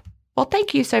enough. Well,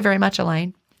 thank you so very much,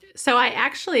 Elaine. So I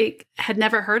actually had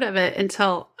never heard of it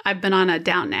until I've been on a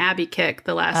Downton Abbey kick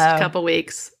the last couple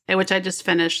weeks, in which I just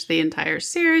finished the entire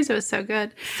series. It was so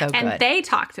good. And they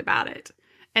talked about it.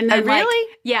 And then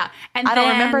really? Yeah. And I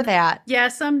don't remember that. Yeah,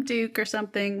 some duke or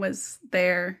something was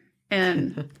there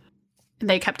and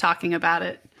they kept talking about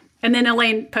it. And then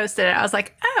Elaine posted it. I was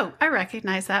like, oh, I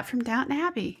recognize that from Downton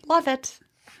Abbey. Love it.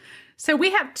 So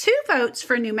we have 2 votes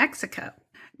for New Mexico.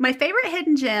 My favorite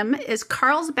hidden gem is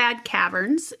Carlsbad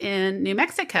Caverns in New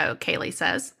Mexico, Kaylee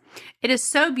says. It is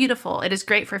so beautiful. It is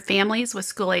great for families with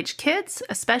school-age kids,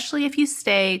 especially if you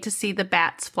stay to see the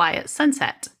bats fly at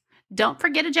sunset. Don't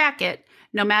forget a jacket.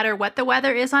 No matter what the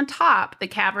weather is on top, the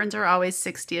caverns are always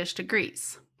 60-ish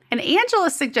degrees. And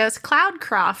Angela suggests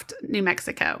Cloudcroft, New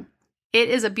Mexico. It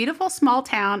is a beautiful small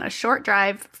town, a short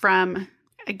drive from,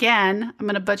 again, I'm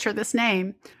going to butcher this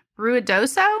name,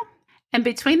 Ruidoso? And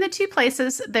between the 2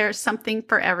 places, there's something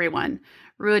for everyone.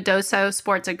 Ruidoso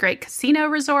sports a great casino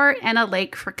resort and a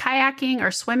lake for kayaking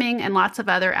or swimming and lots of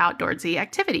other outdoorsy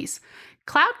activities.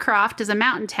 Cloudcroft is a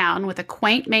mountain town with a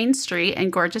quaint main street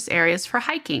and gorgeous areas for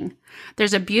hiking.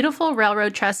 There's a beautiful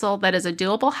railroad trestle that is a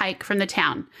doable hike from the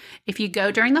town. If you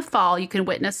go during the fall, you can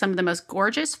witness some of the most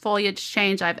gorgeous foliage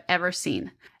change I've ever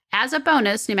seen. As a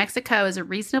bonus, New Mexico is a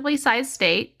reasonably sized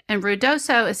state, and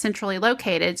Ruidoso is centrally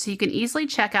located, so you can easily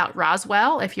check out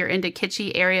Roswell if you're into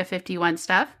kitschy Area 51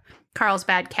 stuff,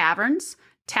 Carlsbad Caverns,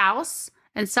 Taos,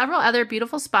 and several other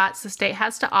beautiful spots the state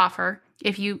has to offer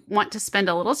if you want to spend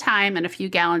a little time and a few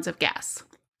gallons of gas.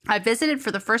 I visited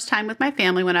for the first time with my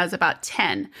family when I was about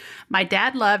 10. My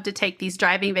dad loved to take these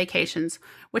driving vacations,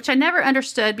 which I never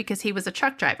understood because he was a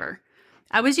truck driver.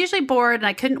 I was usually bored and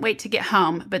I couldn't wait to get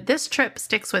home, but this trip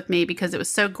sticks with me because it was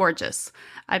so gorgeous.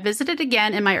 I visited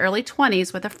again in my early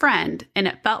 20s with a friend, and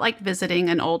it felt like visiting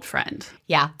an old friend.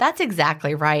 Yeah, that's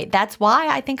exactly right. That's why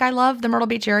I think I love the Myrtle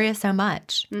Beach area so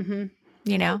much. Mm-hmm.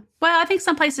 You know? Well, I think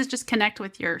some places just connect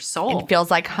with your soul. It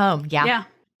feels like home. Yeah. Yeah.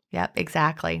 Yep,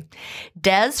 exactly.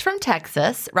 Des from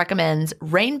Texas recommends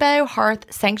Rainbow Hearth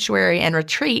Sanctuary and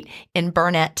Retreat in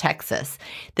Burnett, Texas.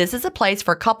 This is a place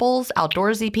for couples,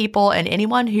 outdoorsy people, and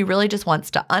anyone who really just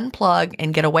wants to unplug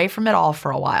and get away from it all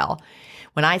for a while.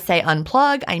 When I say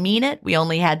unplug, I mean it. We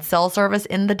only had cell service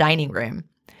in the dining room.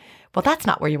 Well, that's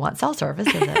not where you want cell service,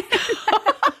 is it?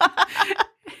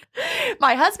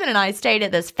 My husband and I stayed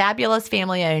at this fabulous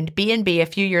family-owned B&B a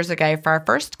few years ago for our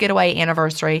first getaway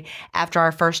anniversary after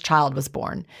our first child was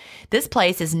born. This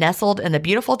place is nestled in the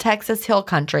beautiful Texas hill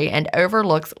country and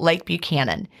overlooks Lake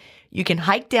Buchanan. You can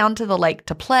hike down to the lake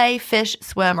to play, fish,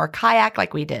 swim, or kayak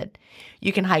like we did.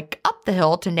 You can hike up the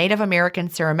hill to Native American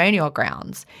ceremonial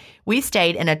grounds. We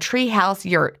stayed in a treehouse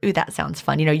yurt. Ooh, that sounds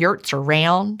fun. You know, yurts are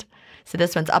round. So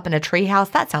this one's up in a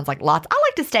treehouse. That sounds like lots. I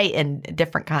like to stay in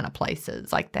different kind of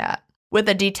places like that. With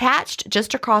a detached,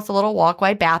 just across a little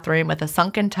walkway bathroom with a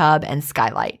sunken tub and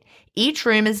skylight. Each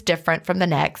room is different from the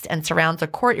next and surrounds a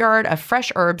courtyard of fresh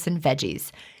herbs and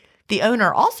veggies. The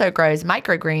owner also grows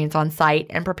microgreens on site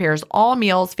and prepares all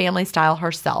meals family style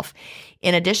herself.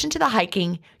 In addition to the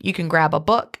hiking, you can grab a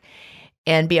book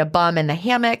and be a bum in the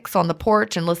hammocks on the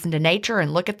porch and listen to nature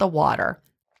and look at the water.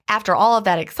 After all of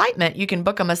that excitement, you can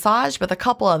book a massage with a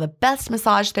couple of the best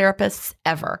massage therapists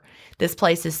ever. This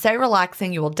place is so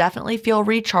relaxing, you will definitely feel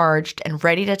recharged and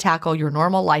ready to tackle your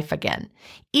normal life again,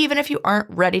 even if you aren't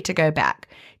ready to go back.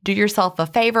 Do yourself a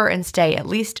favor and stay at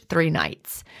least 3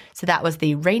 nights. So that was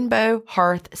the Rainbow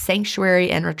Hearth Sanctuary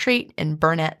and Retreat in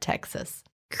Burnett, Texas.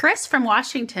 Chris from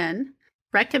Washington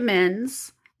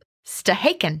recommends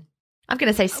Stehaken. I'm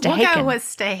going to say Stehaken. We'll go with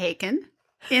Stehaken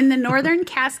in the northern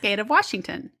Cascade of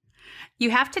Washington. You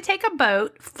have to take a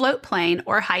boat, float plane,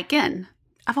 or hike in.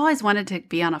 I've always wanted to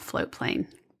be on a float plane.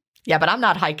 Yeah, but I'm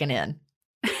not hiking in.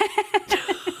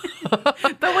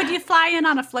 But would you fly in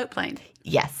on a float plane?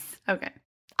 Yes. Okay.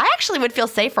 I actually would feel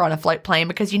safer on a float plane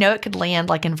because it could land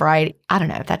like in variety. I don't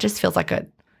know. That just feels like a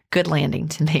good landing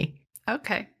to me.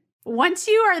 Okay. Once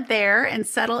you are there and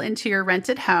settle into your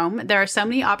rented home, there are so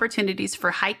many opportunities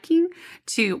for hiking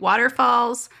to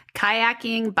waterfalls,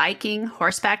 kayaking, biking,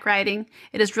 horseback riding.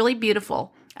 It is really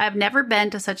beautiful. I've never been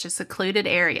to such a secluded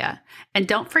area. And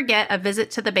don't forget a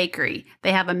visit to the bakery.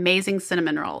 They have amazing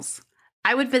cinnamon rolls.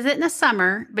 I would visit in the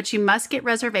summer, but you must get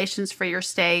reservations for your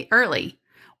stay early.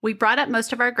 We brought up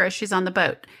most of our groceries on the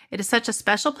boat. It is such a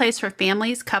special place for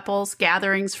families, couples,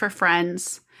 gatherings for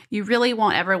friends. You really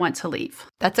won't ever want to leave.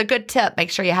 That's a good tip.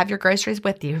 Make sure you have your groceries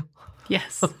with you.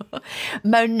 Yes.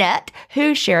 Monette,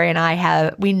 who Sherry and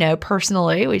I we know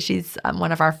personally. She's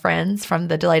one of our friends from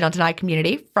the Delay Don't Deny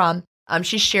community.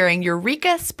 She's sharing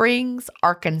Eureka Springs,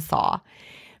 Arkansas.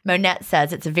 Monette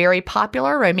says it's a very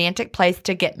popular romantic place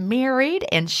to get married,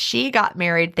 and she got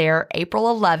married there April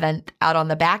 11th out on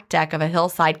the back deck of a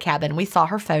hillside cabin. We saw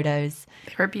her photos.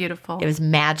 They were beautiful. It was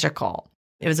magical.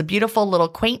 It was a beautiful little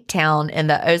quaint town in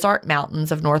the Ozark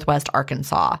Mountains of northwest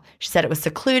Arkansas. She said it was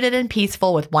secluded and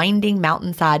peaceful with winding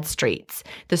mountainside streets.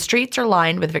 The streets are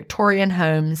lined with Victorian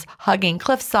homes, hugging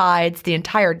cliff sides. The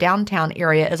entire downtown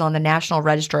area is on the National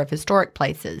Register of Historic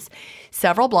Places.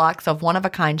 Several blocks of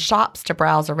one-of-a-kind shops to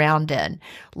browse around in.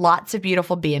 Lots of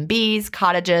beautiful B&Bs,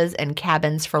 cottages, and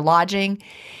cabins for lodging.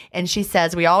 And she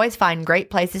says, we always find great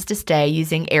places to stay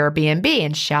using Airbnb.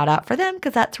 And shout out for them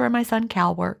because that's where my son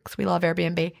Cal works. We love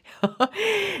Airbnb.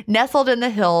 Nestled in the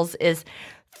hills is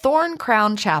Thorn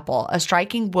Crown Chapel, a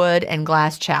striking wood and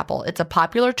glass chapel. It's a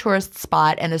popular tourist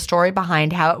spot, and the story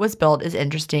behind how it was built is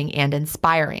interesting and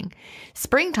inspiring.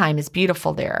 Springtime is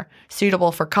beautiful there,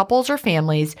 suitable for couples or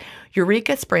families.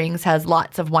 Eureka Springs has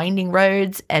lots of winding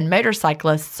roads, and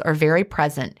motorcyclists are very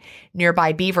present.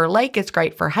 Nearby Beaver Lake is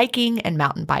great for hiking and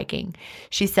mountain biking.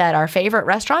 She said, our favorite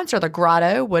restaurants are the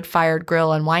Grotto, Wood-Fired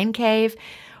Grill and Wine Cave,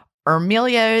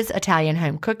 Ermilio's Italian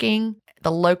Home Cooking,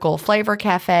 the local Flavor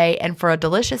Cafe, and for a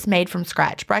delicious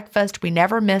made-from-scratch breakfast, we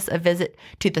never miss a visit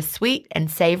to the Sweet and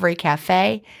Savory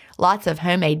Cafe. Lots of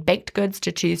homemade baked goods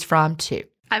to choose from, too.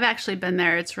 I've actually been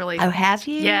there. It's really... Oh, have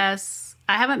you? Yes.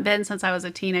 I haven't been since I was a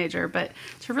teenager, but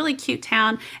it's a really cute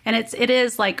town. And it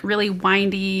is like really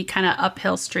windy, kind of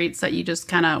uphill streets that you just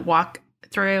kind of walk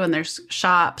through, and there's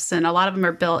shops, and a lot of them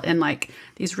are built in like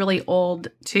these really old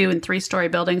 2- and 3-story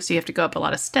buildings. So you have to go up a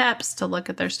lot of steps to look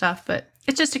at their stuff, but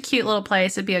it's just a cute little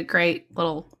place. It'd be a great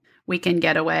little weekend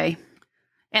getaway.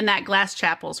 And that glass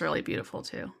chapel is really beautiful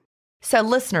too. So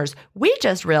listeners, we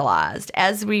just realized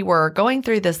as we were going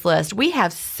through this list, we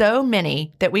have so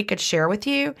many that we could share with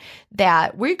you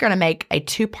that we're going to make a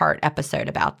 2-part episode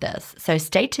about this. So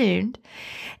stay tuned.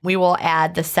 We will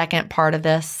add the second part of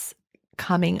this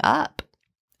coming up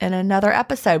in another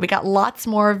episode. We got lots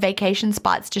more vacation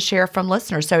spots to share from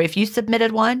listeners. So if you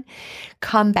submitted one,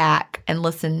 come back and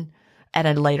listen at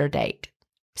a later date.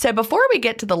 So before we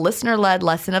get to the listener-led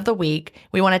lesson of the week,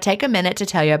 we want to take a minute to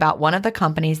tell you about one of the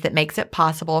companies that makes it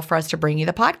possible for us to bring you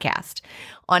the podcast.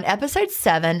 On episode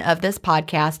 7 of this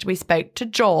podcast, we spoke to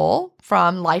Joel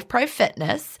from LifePro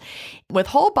Fitness. With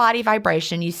whole body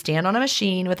vibration, you stand on a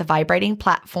machine with a vibrating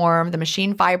platform. The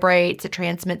machine vibrates, it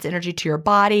transmits energy to your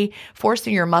body,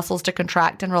 forcing your muscles to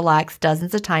contract and relax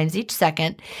dozens of times each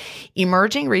second.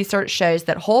 Emerging research shows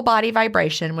that whole body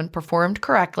vibration, when performed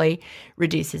correctly,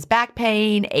 reduces back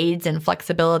pain, aids in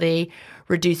flexibility,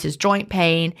 reduces joint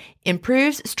pain,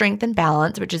 improves strength and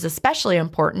balance, which is especially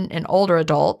important in older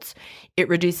adults. It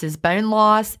reduces bone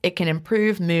loss. It can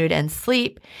improve mood and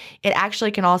sleep. It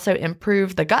actually can also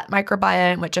improve the gut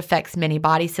microbiome, which affects many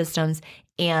body systems,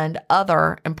 and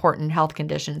other important health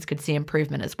conditions could see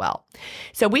improvement as well.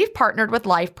 So we've partnered with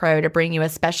LifePro to bring you a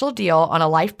special deal on a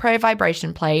LifePro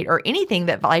vibration plate or anything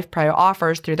that LifePro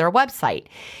offers through their website.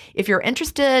 If you're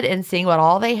interested in seeing what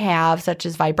all they have, such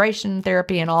as vibration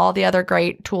therapy and all the other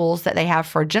great tools that they have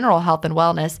for general health and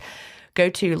wellness, go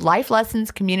to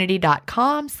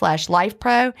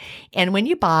lifelessonscommunity.com/lifepro. And when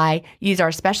you buy, use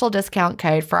our special discount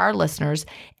code for our listeners.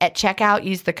 At checkout,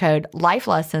 use the code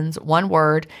LIFELESSONS, one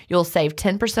word. You'll save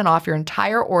 10% off your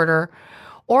entire order.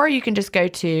 Or you can just go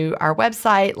to our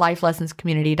website,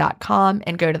 lifelessonscommunity.com,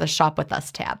 and go to the Shop With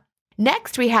Us tab.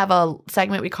 Next, we have a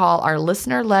segment we call our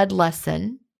listener-led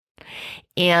lesson.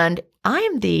 And I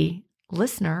am the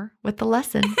listener with the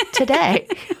lesson today.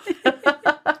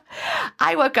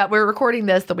 I woke up, we were recording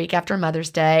this the week after Mother's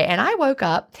Day, and I woke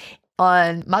up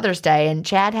on Mother's Day, and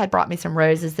Chad had brought me some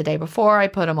roses the day before. I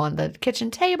put them on the kitchen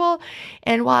table,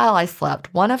 and while I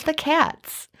slept, one of the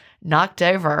cats knocked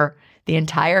over the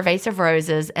entire vase of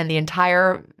roses and the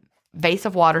entire vase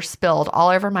of water spilled all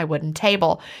over my wooden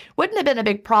table. Wouldn't have been a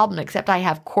big problem, except I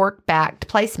have cork-backed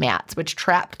placemats, which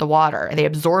trapped the water, and they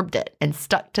absorbed it and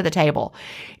stuck to the table.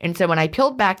 And so when I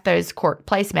peeled back those cork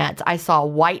placemats, I saw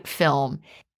white film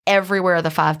everywhere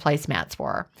the 5 placemats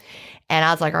were. And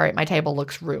I was like, all right, my table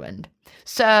looks ruined.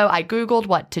 So I Googled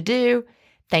what to do.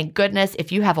 Thank goodness,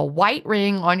 if you have a white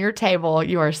ring on your table,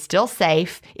 you are still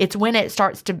safe. It's when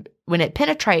it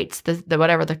penetrates the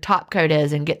whatever the top coat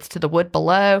is and gets to the wood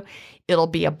below, it'll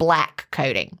be a black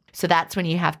coating. So that's when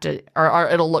you have to, or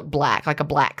it'll look black, like a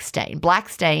black stain. Black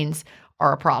stains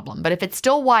are a problem. But if it's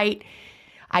still white,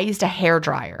 I used a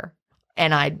hairdryer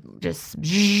and I just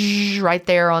right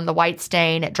there on the white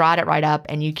stain, it dried it right up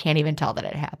and you can't even tell that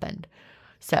it happened.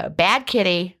 So bad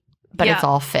kitty. But it's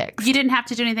all fixed. You didn't have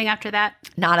to do anything after that?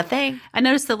 Not a thing. I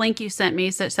noticed the link you sent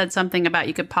me said something about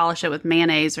you could polish it with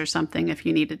mayonnaise or something if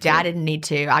you needed to. Yeah, I didn't need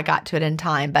to. I got to it in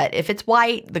time. But if it's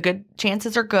white, the good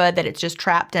chances are good that it's just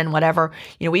trapped in whatever.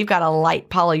 We've got a light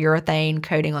polyurethane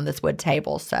coating on this wood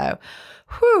table. So,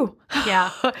 whew.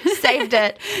 Yeah. Saved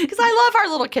it. Because I love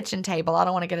our little kitchen table. I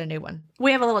don't want to get a new one.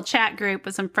 We have a little chat group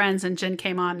with some friends, and Jen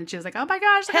came on, and she was like, oh my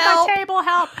gosh, look Help. at my table,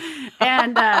 help.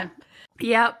 And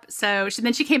yep. So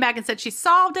then she came back and said she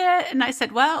solved it. And I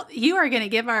said, well, you are going to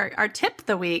give our tip of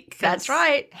the week. That's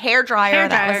right. Hairdryer.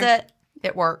 That was it.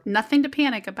 It worked. Nothing to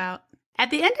panic about. At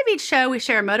the end of each show, we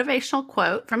share a motivational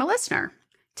quote from a listener.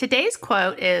 Today's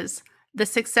quote is, the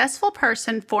successful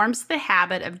person forms the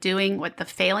habit of doing what the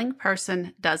failing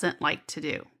person doesn't like to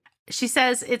do. She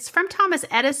says it's from Thomas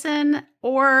Edison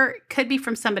or could be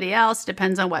from somebody else.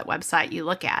 Depends on what website you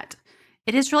look at.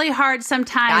 It is really hard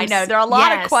sometimes. I know. There are a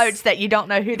lot of quotes that you don't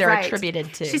know who they're right.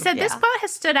 attributed to. She said, this quote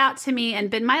has stood out to me and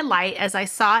been my light as I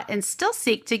sought and still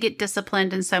seek to get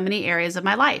disciplined in so many areas of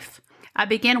my life. I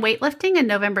began weightlifting in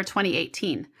November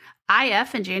 2018,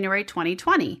 IF in January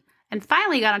 2020, and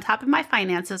finally got on top of my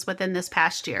finances within this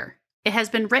past year. It has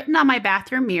been written on my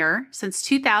bathroom mirror since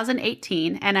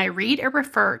 2018, and I read or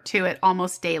refer to it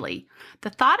almost daily.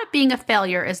 The thought of being a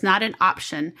failure is not an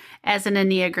option as an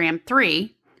Enneagram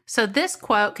 3, so this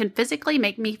quote can physically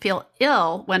make me feel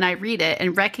ill when I read it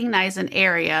and recognize an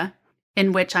area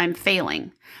in which I'm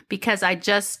failing because I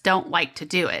just don't like to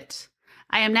do it.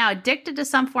 I am now addicted to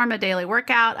some form of daily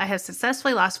workout. I have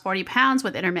successfully lost 40 pounds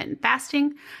with intermittent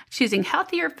fasting, choosing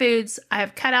healthier foods. I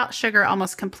have cut out sugar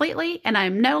almost completely, and I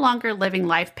am no longer living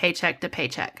life paycheck to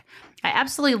paycheck. I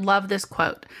absolutely love this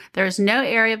quote. There is no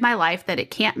area of my life that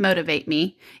it can't motivate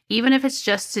me, even if it's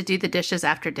just to do the dishes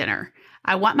after dinner.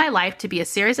 I want my life to be a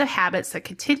series of habits that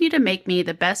continue to make me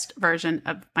the best version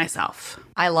of myself.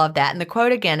 I love that. And the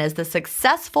quote again is, the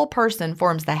successful person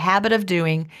forms the habit of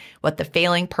doing what the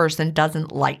failing person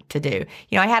doesn't like to do.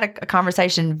 I had a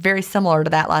conversation very similar to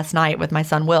that last night with my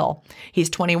son, Will. He's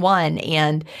 21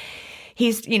 and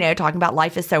he's, talking about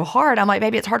life is so hard. I'm like,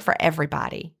 baby, it's hard for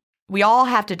everybody. We all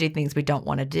have to do things we don't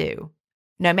want to do.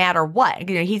 No matter what.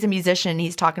 He's a musician.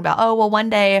 He's talking about, oh, well, one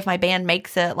day if my band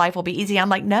makes it, life will be easy. I'm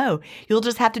like, no, you'll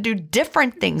just have to do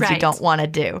different things you don't want to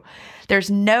do. There's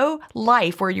no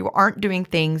life where you aren't doing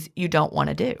things you don't want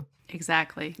to do.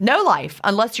 Exactly. No life,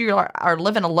 unless you are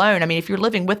living alone. I mean, if you're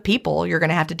living with people, you're going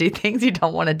to have to do things you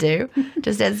don't want to do,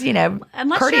 just as,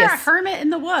 unless courteous. You're a hermit in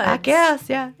the woods. I guess,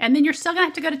 yeah. And then you're still going to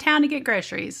have to go to town to get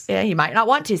groceries. Yeah, you might not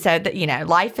want to. So, that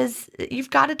life is, you've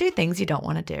got to do things you don't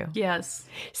want to do. Yes.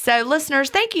 So, listeners,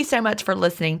 thank you so much for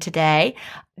listening today.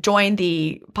 Join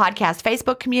the podcast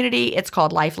Facebook community. It's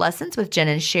called Life Lessons with Jen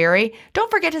and Sherry.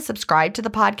 Don't forget to subscribe to the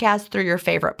podcast through your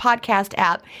favorite podcast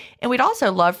app. And we'd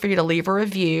also love for you to leave a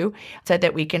review so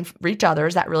that we can reach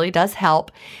others. That really does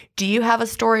help. Do you have a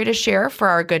story to share for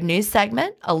our good news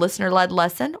segment, a listener-led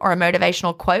lesson, or a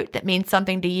motivational quote that means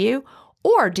something to you?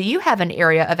 Or do you have an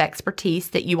area of expertise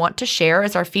that you want to share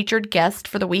as our featured guest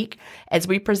for the week as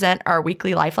we present our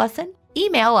weekly life lesson?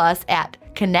 Email us at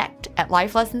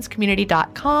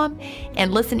connect@lifelessonscommunity.com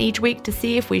and listen each week to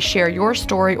see if we share your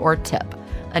story or tip.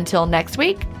 Until next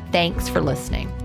week, thanks for listening.